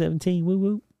 Hey, 9/17. Woo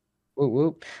woo. Whoop,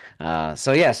 whoop.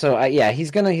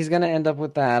 He's gonna end up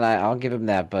with that. I'll give him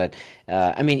that. But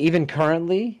I mean, even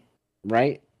currently,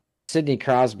 right? Sidney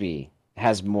Crosby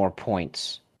has more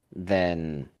points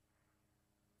than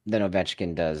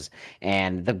Ovechkin does,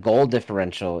 and the goal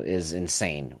differential is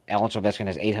insane. Alex Ovechkin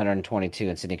has 822,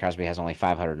 and Sidney Crosby has only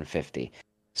 550.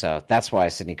 So that's why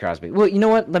Sidney Crosby. Well, you know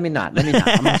what? Let me not.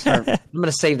 I'm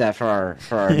gonna save that for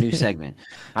our new segment.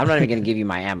 I'm not even gonna give you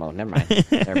my ammo. Never mind.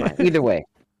 Either way.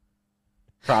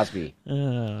 Crosby.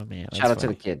 Oh man! Shout out to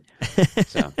the kid.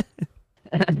 So,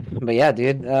 but yeah,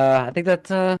 dude, I think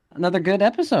that's another good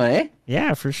episode, eh?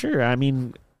 Yeah, for sure. I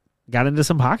mean, got into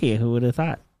some hockey. Who would have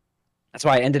thought? That's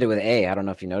why I ended it with A. I don't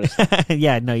know if you noticed.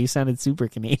 Yeah, no, you sounded super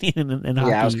Canadian in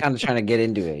hockey. Yeah, I was kind of trying to get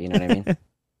into it. You know what I mean?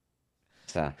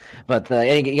 So, but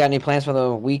you got any plans for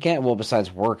the weekend? Well,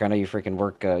 besides work, I know you freaking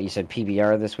work. You said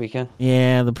PBR this weekend.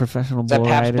 Yeah, the professional bull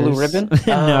riders. Blue Ribbon?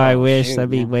 No, I wish that'd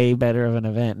be way better of an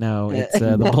event. No, it's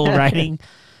the bull riding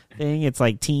thing. It's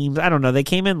like teams. I don't know. They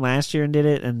came in last year and did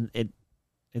it, and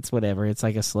it's whatever. It's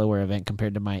like a slower event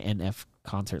compared to my NF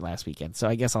concert last weekend. So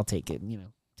I guess I'll take it.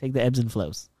 Take the ebbs and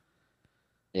flows.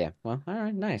 Yeah. Well, all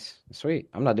right. Nice. Sweet.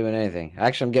 I'm not doing anything.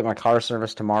 Actually, I'm getting my car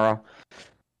serviced tomorrow.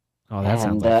 Oh, that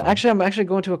sounds like fun. I'm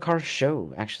going to a car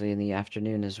show in the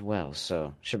afternoon as well,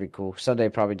 so should be cool. Sunday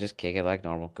probably just kick it like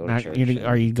normal. Go to church.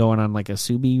 Are you going on like a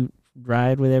Subi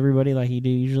ride with everybody like you do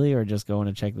usually, or just going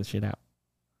to check the shit out?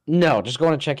 No, just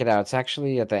going to check it out. It's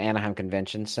actually at the Anaheim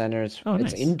Convention Center. It's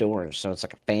nice. Indoors, so it's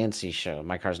like a fancy show.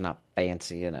 My car's not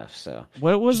fancy enough, so.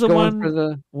 What was the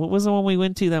one? What was the one we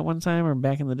went to that one time, or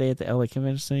back in the day at the LA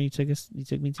Convention Center? You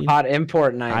took me to Hot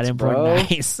Import Nights. Hot Import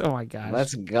Nights. Oh my gosh.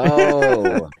 Let's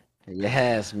go.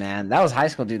 Yes, man. That was high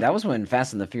school, dude. That was when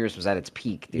Fast and the Furious was at its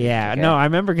peak, dude. Yeah, okay? No, I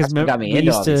remember because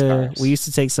we used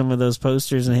to take some of those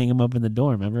posters and hang them up in the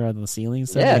door. Remember on the ceiling?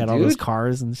 So yeah, they had all those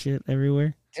cars and shit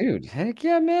everywhere. Dude, heck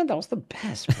yeah, man. That was the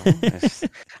best, bro.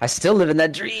 I still live in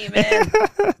that dream, man.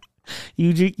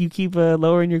 You keep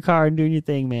lowering your car and doing your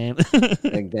thing, man.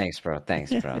 Thanks, bro.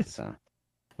 So,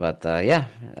 but yeah,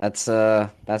 that's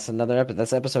another episode.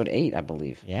 That's episode 8, I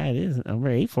believe. Yeah, it is number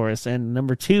 8 for us, and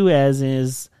number 2 as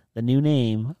is the new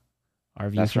name, Our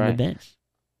View from the Bench.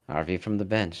 Our View from the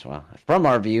Bench. Well, from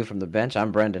Our View from the Bench,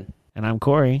 I'm Brendan. And I'm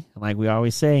Corey. And like we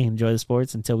always say, enjoy the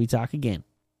sports until we talk again.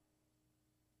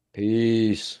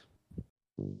 Peace.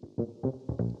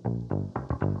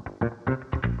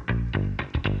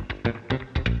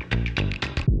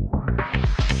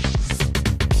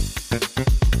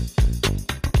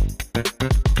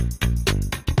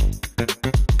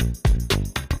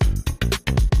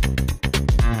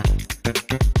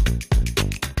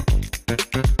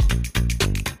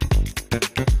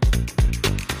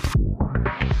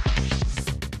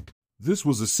 This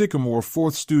was a Sycamore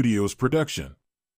 4th Studios production.